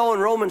many of you know in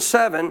Romans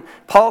 7,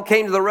 Paul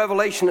came to the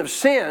revelation of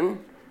sin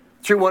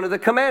through one of the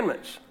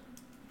commandments.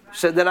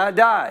 Said that I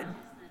died.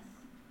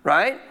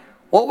 Right?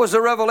 What was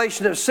the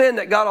revelation of sin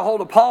that got a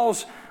hold of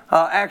Paul's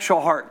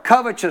actual heart?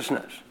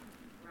 Covetousness.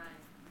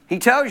 He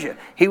tells you,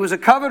 he was a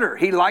coveter.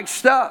 He liked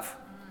stuff.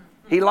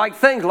 He liked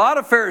things. A lot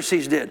of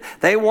Pharisees did.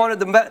 They wanted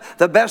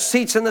the best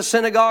seats in the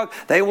synagogue.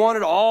 They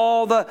wanted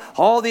all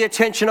the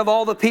attention of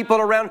all the people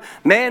around.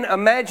 Man,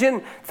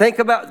 imagine, think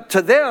about,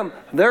 to them,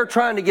 they're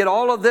trying to get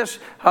all of this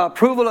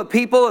approval of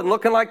people and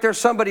looking like they're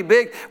somebody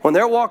big. When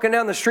they're walking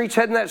down the streets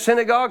heading that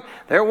synagogue,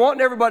 they're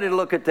wanting everybody to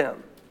look at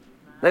them.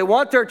 They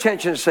want their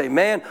attention to say,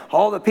 man,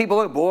 all the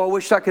people, boy, I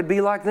wish I could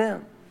be like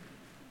them.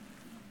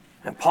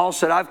 And Paul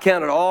said, I've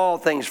counted all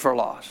things for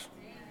loss.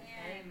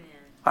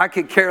 I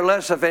could care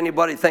less if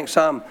anybody thinks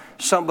I'm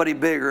somebody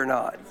big or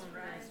not.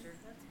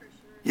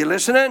 You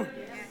listening?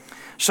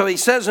 So he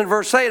says in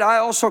verse 8, I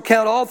also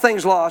count all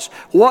things lost.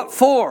 What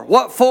for?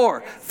 What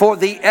for? For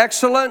the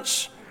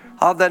excellence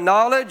of the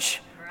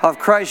knowledge of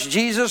Christ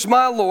Jesus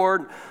my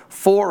Lord,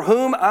 for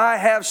whom I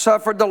have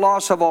suffered the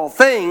loss of all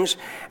things,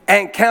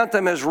 and count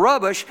them as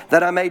rubbish,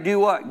 that I may do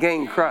what?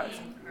 Gain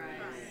Christ.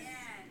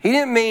 He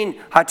didn't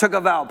mean I took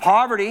a vow of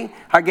poverty,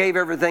 I gave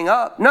everything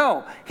up.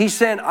 No, he's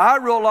saying I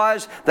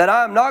realize that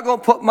I'm not going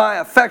to put my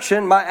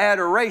affection, my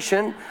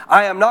adoration,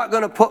 I am not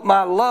going to put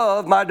my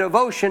love, my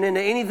devotion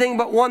into anything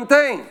but one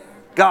thing,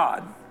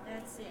 God.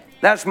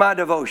 That's my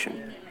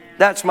devotion.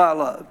 That's my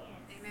love.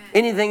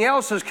 Anything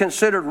else is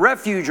considered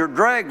refuge or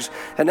dregs.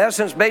 In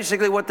essence,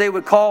 basically what they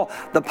would call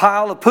the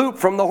pile of poop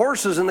from the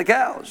horses and the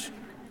cows.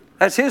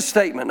 That's his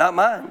statement, not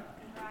mine.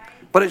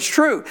 But it's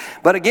true.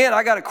 But again,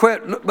 I got to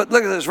quit. But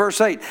look at this, verse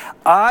 8.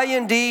 I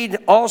indeed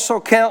also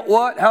count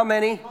what? How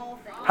many?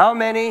 How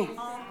many?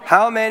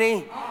 How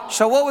many?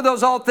 So what would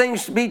those all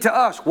things be to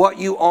us? What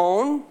you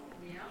own.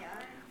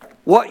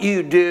 What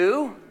you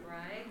do.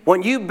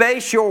 When you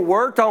base your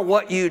worth on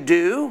what you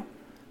do,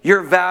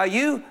 your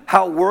value,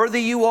 how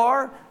worthy you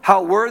are,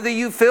 how worthy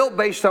you feel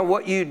based on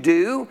what you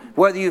do,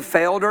 whether you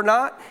failed or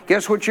not,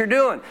 guess what you're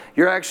doing?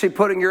 You're actually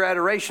putting your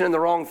adoration in the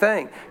wrong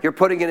thing. You're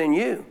putting it in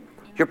you.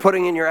 You're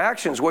putting in your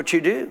actions what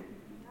you do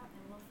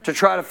to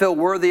try to feel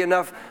worthy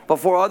enough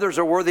before others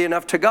are worthy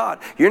enough to God.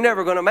 You're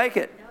never going to make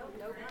it.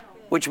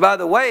 Which, by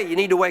the way, you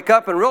need to wake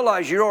up and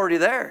realize you're already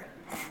there.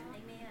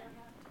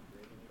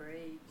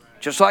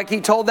 Just like he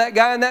told that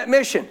guy in that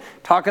mission,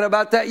 talking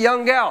about that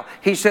young gal.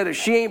 He said, if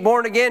she ain't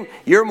born again,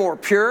 you're more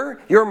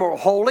pure, you're more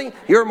holy,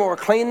 you're more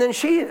clean than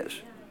she is.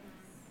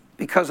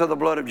 Because of the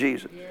blood of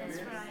Jesus.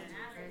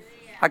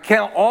 I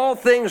count all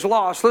things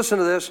lost. Listen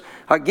to this.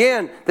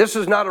 Again, this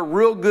is not a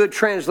real good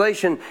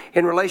translation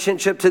in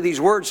relationship to these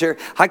words here.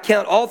 I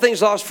count all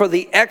things lost for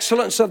the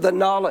excellence of the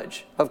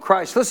knowledge of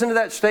Christ. Listen to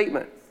that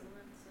statement.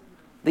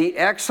 The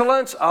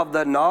excellence of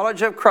the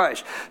knowledge of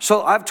Christ.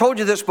 So I've told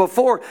you this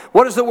before.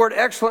 What does the word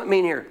excellent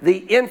mean here? The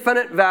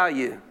infinite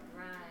value.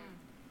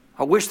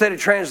 I wish they'd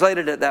have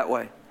translated it that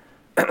way.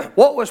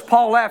 What was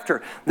Paul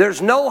after?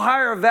 There's no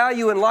higher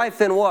value in life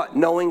than what?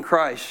 Knowing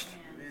Christ.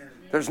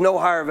 There's no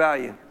higher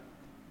value.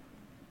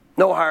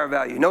 No higher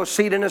value. No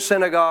seat in a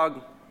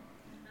synagogue.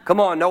 Come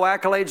on, no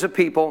accolades of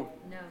people.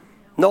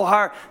 No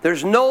higher.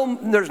 There's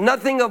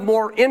nothing of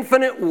more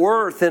infinite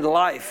worth in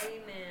life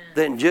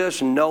than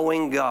just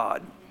knowing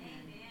God.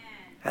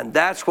 And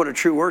that's what a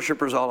true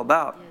worshiper is all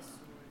about.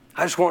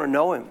 I just want to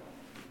know Him.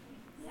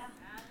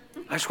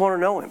 I just want to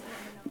know Him.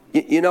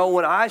 You know,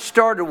 when I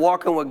started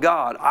walking with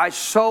God, I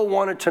so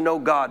wanted to know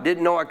God.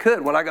 Didn't know I could.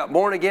 When I got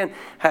born again,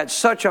 had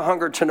such a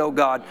hunger to know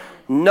God.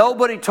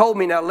 Nobody told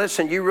me, now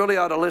listen, you really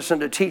ought to listen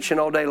to teaching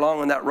all day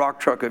long in that rock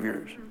truck of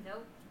yours.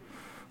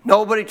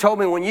 Nobody told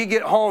me when you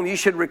get home, you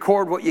should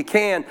record what you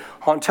can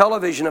on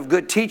television of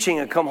good teaching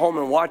and come home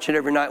and watch it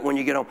every night when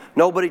you get home.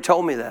 Nobody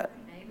told me that.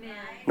 Amen.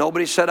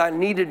 Nobody said I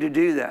needed to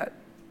do that.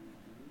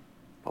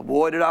 But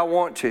boy, did I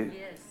want to.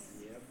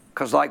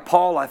 Because like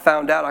Paul, I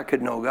found out I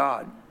could know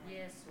God.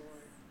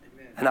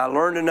 And I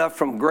learned enough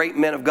from great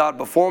men of God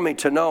before me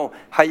to know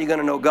how you're going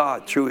to know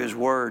God through His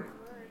Word.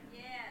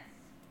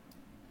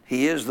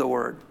 He is the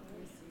Word.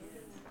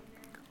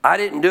 I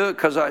didn't do it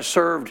because I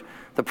served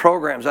the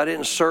programs. I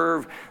didn't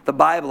serve the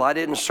Bible. I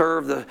didn't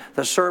serve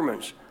the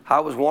sermons. I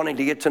was wanting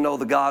to get to know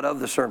the God of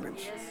the sermons.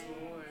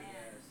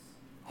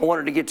 I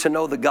wanted to get to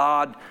know the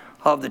God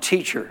of the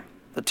teacher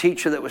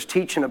that was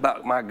teaching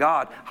about my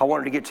God. I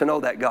wanted to get to know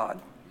that God.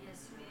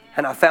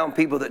 And I found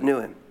people that knew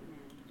Him.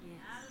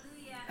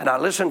 And I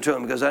listened to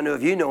Him because I knew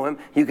if you know Him,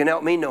 you can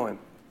help me know Him.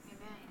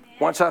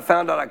 Once I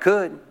found out I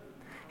could.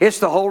 It's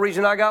the whole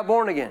reason I got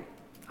born again.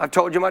 I've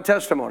told you my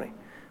testimony.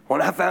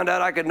 When I found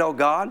out I could know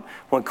God,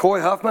 when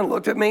Coy Huffman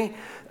looked at me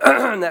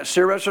in that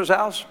Sear Wrestler's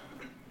house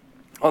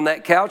on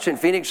that couch in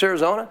Phoenix,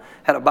 Arizona,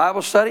 had a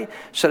Bible study,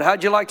 said,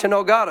 how'd you like to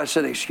know God? I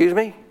said, excuse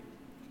me?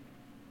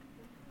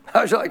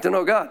 How'd you like to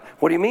know God?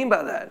 What do you mean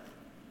by that?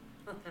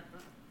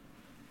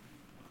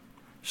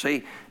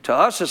 See, to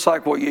us it's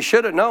like, well, you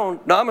should have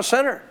known. No, I'm a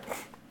sinner.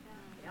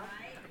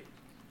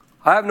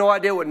 I have no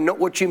idea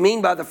what you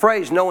mean by the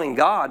phrase knowing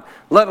God,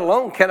 let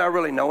alone can I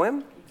really know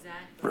Him?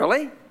 Exactly.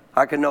 Really?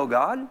 I can know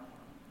God?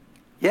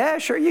 Yeah,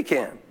 sure you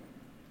can.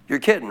 You're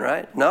kidding,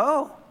 right?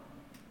 No.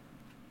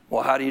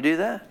 Well, how do you do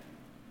that?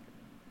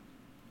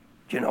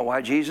 Do you know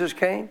why Jesus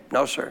came?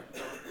 No, sir.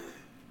 Do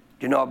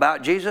you know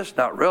about Jesus?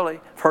 Not really.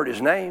 I've heard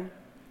His name.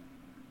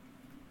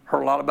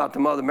 Heard a lot about the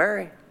Mother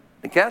Mary,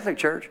 the Catholic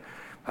Church.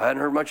 I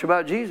hadn't heard much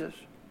about Jesus.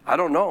 I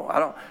don't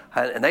know.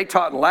 And they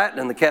taught in Latin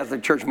in the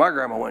Catholic Church my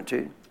grandma went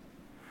to.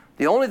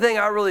 The only thing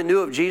I really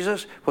knew of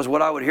Jesus was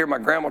what I would hear my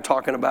grandma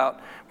talking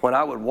about when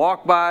I would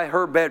walk by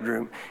her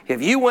bedroom.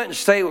 If you went and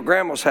stayed with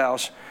grandma's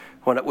house,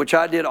 which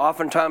I did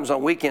oftentimes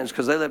on weekends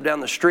because they lived down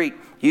the street,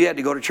 you had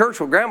to go to church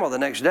with grandma the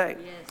next day.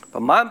 Yes.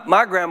 But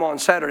my grandma on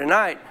Saturday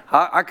night,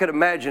 I could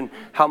imagine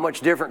how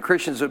much different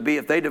Christians would be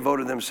if they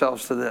devoted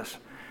themselves to this.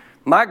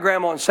 My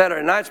grandma on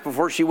Saturday nights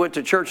before she went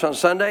to church on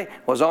Sunday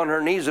was on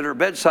her knees at her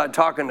bedside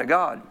talking to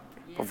God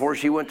before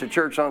she went to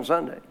church on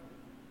Sunday.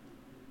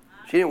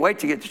 She didn't wait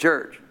to get to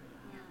church.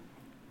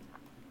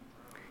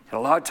 And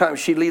a lot of times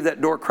she'd leave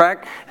that door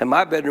cracked, and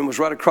my bedroom was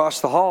right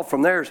across the hall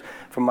from theirs,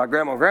 from my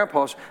grandma and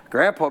grandpa's.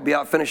 Grandpa would be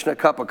out finishing a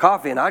cup of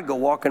coffee, and I'd go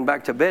walking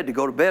back to bed to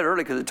go to bed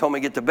early because it told me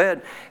to get to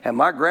bed. And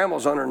my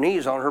grandma's on her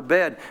knees on her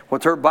bed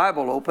with her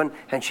Bible open,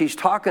 and she's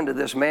talking to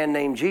this man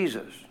named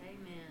Jesus.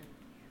 Amen.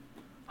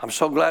 I'm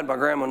so glad my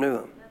grandma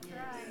knew Him. Yes.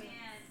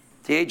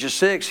 At the age of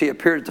 6, He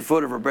appeared at the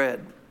foot of her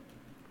bed.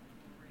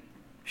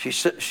 She's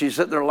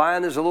sitting there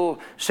lying. There's a little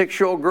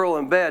 6-year-old girl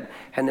in bed,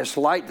 and this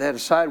light, they had a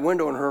side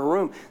window in her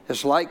room.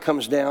 This light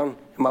comes down.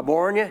 Am I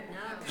boring you? No.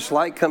 This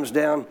light comes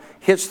down,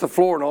 hits the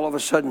floor, and all of a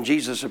sudden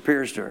Jesus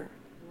appears to her.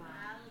 Wow.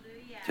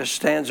 Just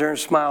stands there and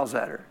smiles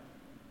at her.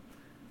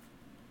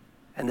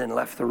 And then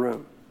left the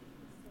room.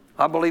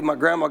 I believe my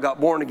grandma got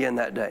born again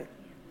that day.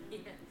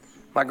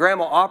 My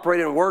grandma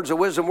operated in words of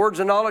wisdom, words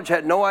of knowledge,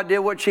 had no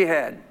idea what she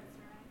had.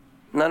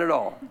 None at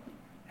all.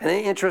 And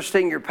it's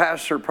interesting, your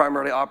pastor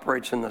primarily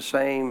operates in the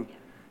same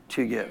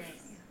two gifts.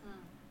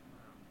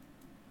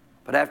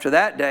 But after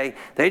that day,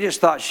 they just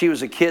thought she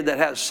was a kid that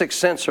had 6th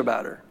sense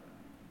about her.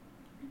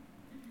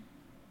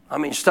 I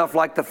mean, stuff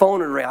like the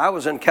phone would ring. I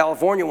was in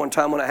California one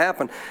time when it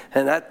happened,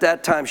 and at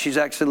that time she's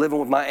actually living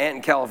with my aunt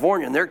in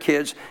California and their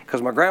kids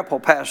because my grandpa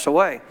passed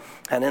away.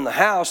 And in the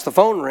house, the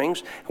phone rings,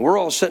 and we're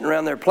all sitting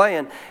around there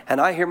playing, and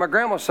I hear my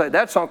grandma say,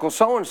 "That's Uncle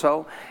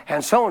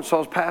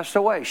so-and-so's passed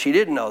away." She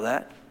didn't know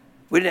that.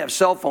 We didn't have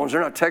cell phones. They're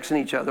not texting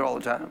each other all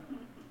the time.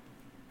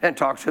 Hadn't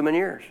talked to them in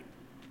years.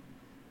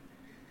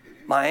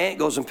 My aunt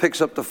goes and picks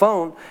up the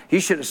phone.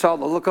 You should have saw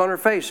the look on her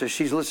face as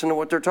she's listening to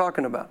what they're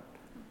talking about.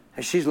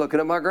 And she's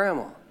looking at my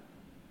grandma.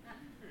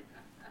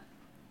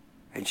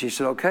 And she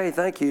said, "Okay,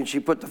 thank you." And she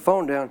put the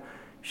phone down.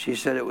 She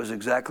said, "It was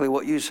exactly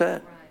what you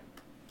said."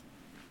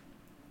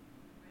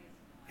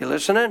 You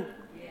listening?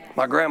 Yes.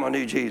 My grandma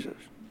knew Jesus.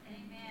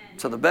 Amen.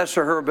 To the best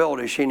of her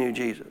ability, she knew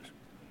Jesus.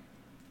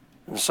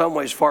 In some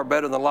ways, far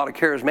better than a lot of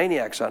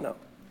charismaniacs I know.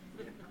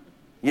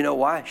 You know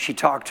why? She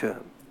talked to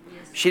him.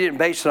 She didn't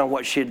base it on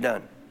what she had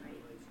done.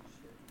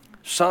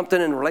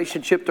 Something in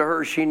relationship to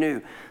her, she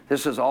knew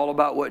this is all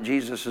about what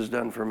Jesus has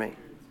done for me.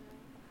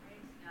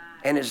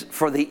 And is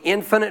for the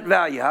infinite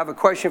value. I have a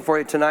question for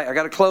you tonight. I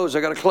got to close.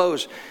 I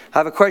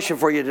have a question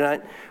for you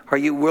tonight. Are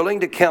you willing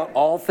to count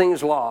all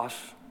things lost,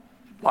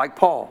 like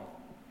Paul,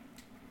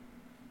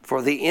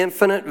 for the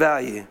infinite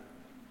value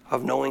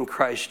of knowing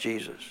Christ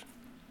Jesus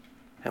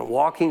and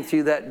walking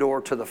through that door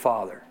to the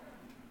Father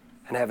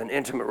and have an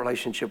intimate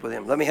relationship with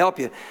Him? Let me help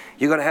you.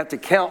 You're going to have to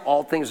count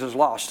all things as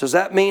lost. Does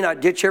that mean I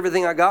ditch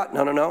everything I got?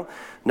 No.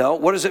 No,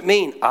 what does it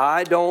mean?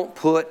 I don't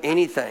put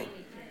anything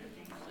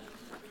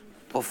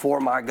before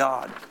my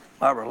God.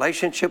 My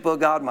relationship with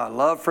God, my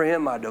love for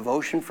Him, my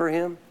devotion for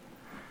Him.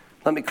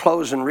 Let me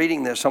close in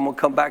reading this. I'm going to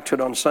come back to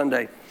it on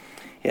Sunday.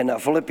 In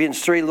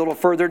Philippians 3, a little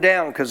further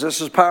down, because this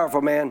is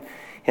powerful, man.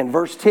 In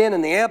verse 10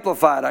 in the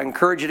Amplified, I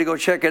encourage you to go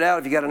check it out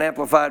if you got an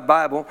Amplified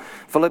Bible.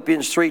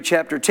 Philippians 3,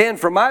 chapter 10.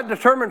 For my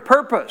determined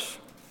purpose,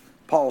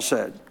 Paul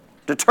said.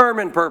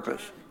 Determined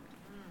purpose.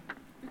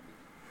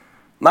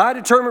 My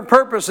determined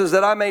purpose is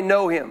that I may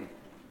know Him.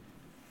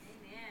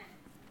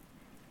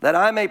 That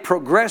I may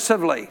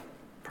progressively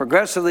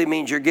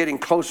means you're getting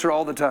closer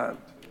all the time.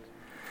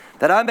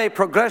 That I may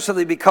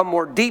progressively become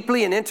more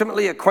deeply and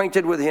intimately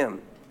acquainted with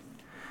Him.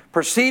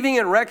 Perceiving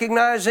and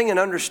recognizing and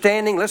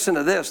understanding, listen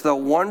to this, the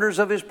wonders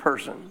of His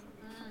person.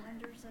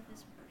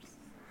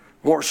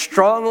 More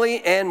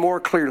strongly and more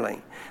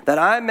clearly. That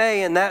I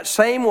may in that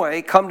same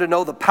way come to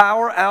know the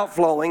power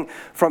outflowing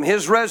from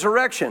His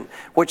resurrection,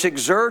 which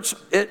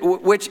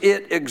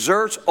it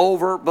exerts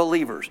over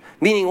believers.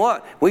 Meaning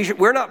what?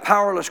 We're not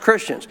powerless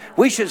Christians.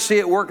 We should see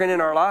it working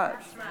in our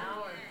lives.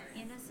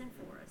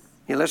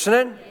 You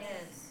listening?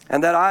 Yes.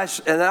 And that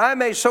I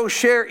may so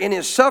share in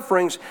His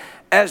sufferings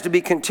as to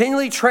be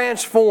continually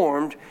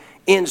transformed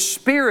in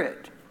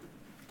spirit.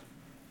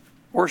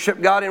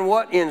 Worship God in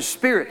what? In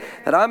spirit.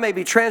 That I may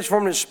be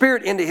transformed in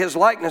spirit into His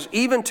likeness,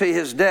 even to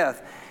His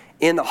death,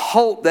 in the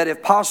hope that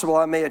if possible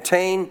I may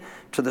attain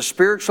to the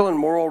spiritual and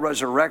moral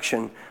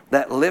resurrection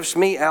that lifts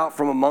me out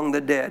from among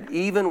the dead,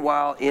 even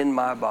while in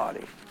my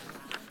body.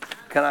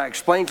 Can I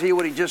explain to you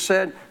what he just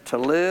said? To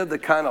live the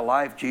kind of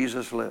life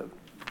Jesus lived.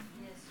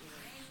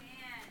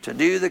 To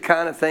do the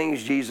kind of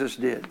things Jesus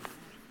did.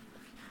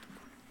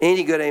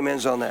 Any good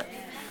amens on that?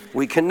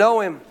 We can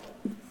know Him.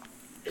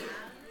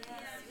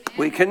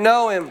 We can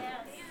know Him,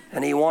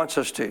 and He wants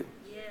us to.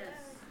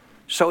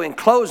 So in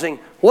closing,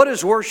 what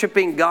is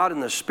worshiping God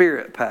in the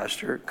Spirit,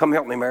 Pastor? Come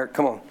help me, Merrick.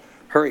 Come on.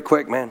 Hurry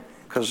quick, man,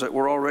 because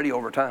we're already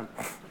over time.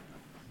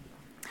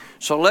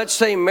 So let's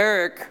say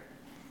Merrick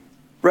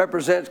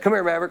represents, come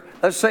here, Maverick.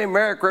 Let's say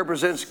Merrick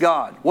represents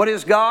God. What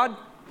is God?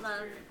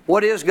 Love.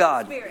 What is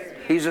God? Spirit.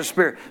 He's a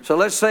spirit. So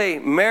let's say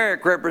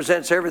Merrick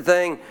represents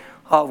everything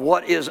of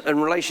what is in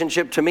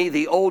relationship to me,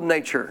 the old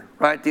nature,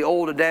 right? The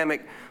old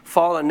Adamic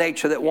fallen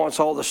nature that wants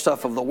all the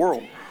stuff of the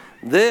world.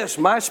 This,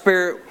 my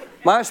spirit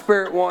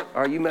wants,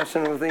 are you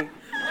messing with me?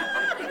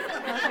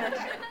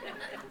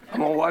 I'm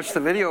going to watch the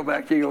video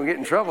back here. You're going to get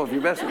in trouble if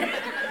you're messing with me.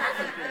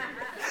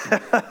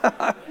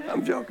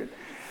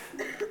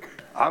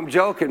 I'm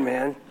joking,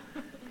 man.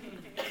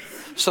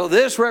 So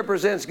this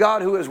represents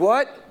God, who is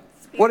what?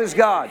 Spirit. What is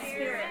God?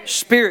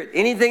 Spirit.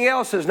 Anything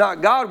else is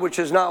not God, which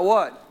is not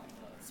what?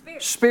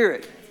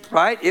 Spirit.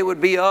 Right? It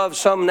would be of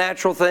some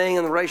natural thing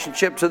in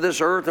relationship to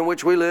this earth in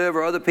which we live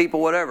or other people,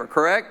 whatever.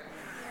 Correct?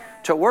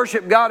 Yeah. To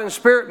worship God in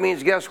spirit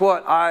means, guess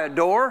what? I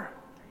adore,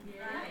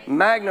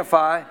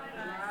 magnify,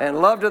 and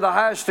love to the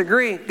highest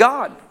degree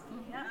God.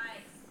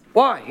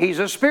 Why? He's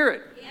a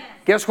spirit.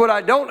 Guess what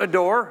I don't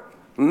adore,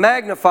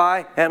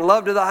 magnify, and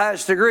love to the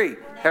highest degree?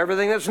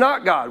 Everything that's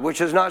not God,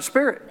 which is not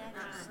spirit.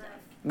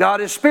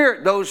 God is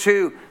spirit. Those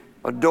who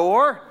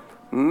adore,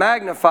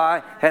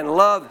 magnify, and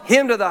love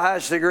Him to the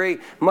highest degree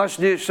must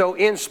do so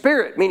in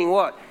spirit. Meaning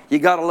what? You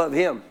got to love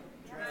Him.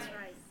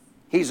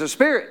 He's a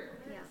spirit.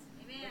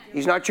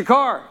 He's not your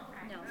car.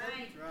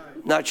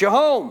 Not your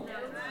home.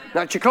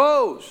 Not your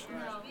clothes.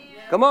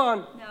 Come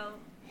on.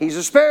 He's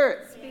a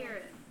spirit.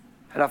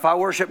 And if I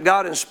worship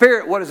God in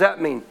spirit, what does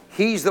that mean?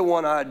 He's the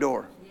one I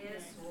adore.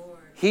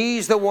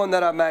 He's the one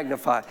that I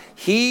magnify.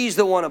 He's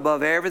the one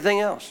above everything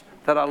else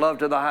that I love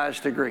to the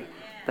highest degree.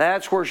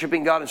 That's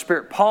worshiping God in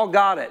spirit. Paul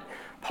got it.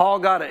 Paul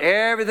got it.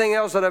 Everything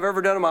else that I've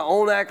ever done in my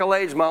own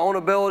accolades, my own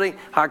ability,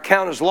 I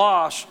count as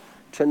loss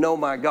to know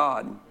my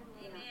God.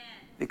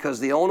 Because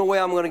the only way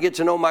I'm going to get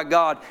to know my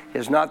God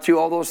is not through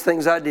all those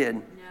things I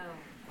did,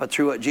 but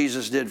through what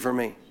Jesus did for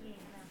me.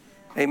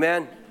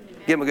 Amen?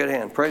 Give Him a good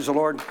hand. Praise the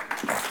Lord.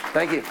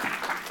 Thank you.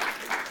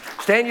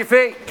 Stand your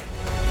feet.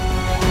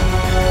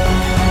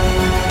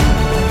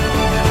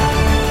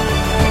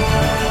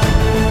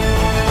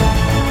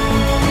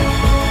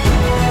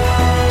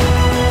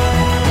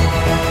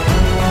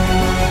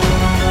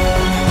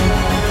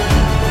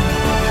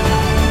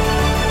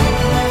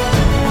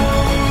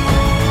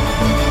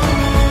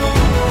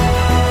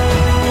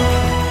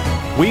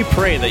 We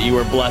pray that you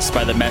were blessed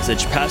by the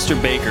message Pastor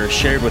Baker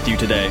shared with you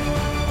today.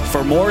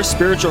 For more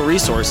spiritual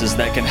resources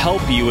that can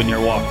help you in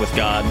your walk with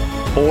God,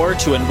 or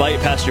to invite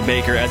Pastor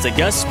Baker as a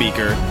guest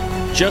speaker,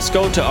 just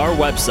go to our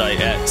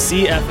website at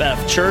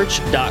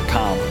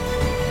cffchurch.com.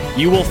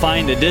 You will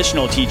find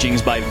additional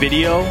teachings by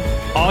video,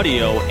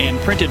 audio, and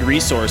printed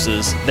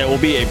resources that will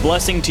be a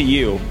blessing to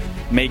you.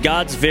 May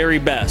God's very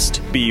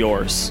best be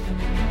yours.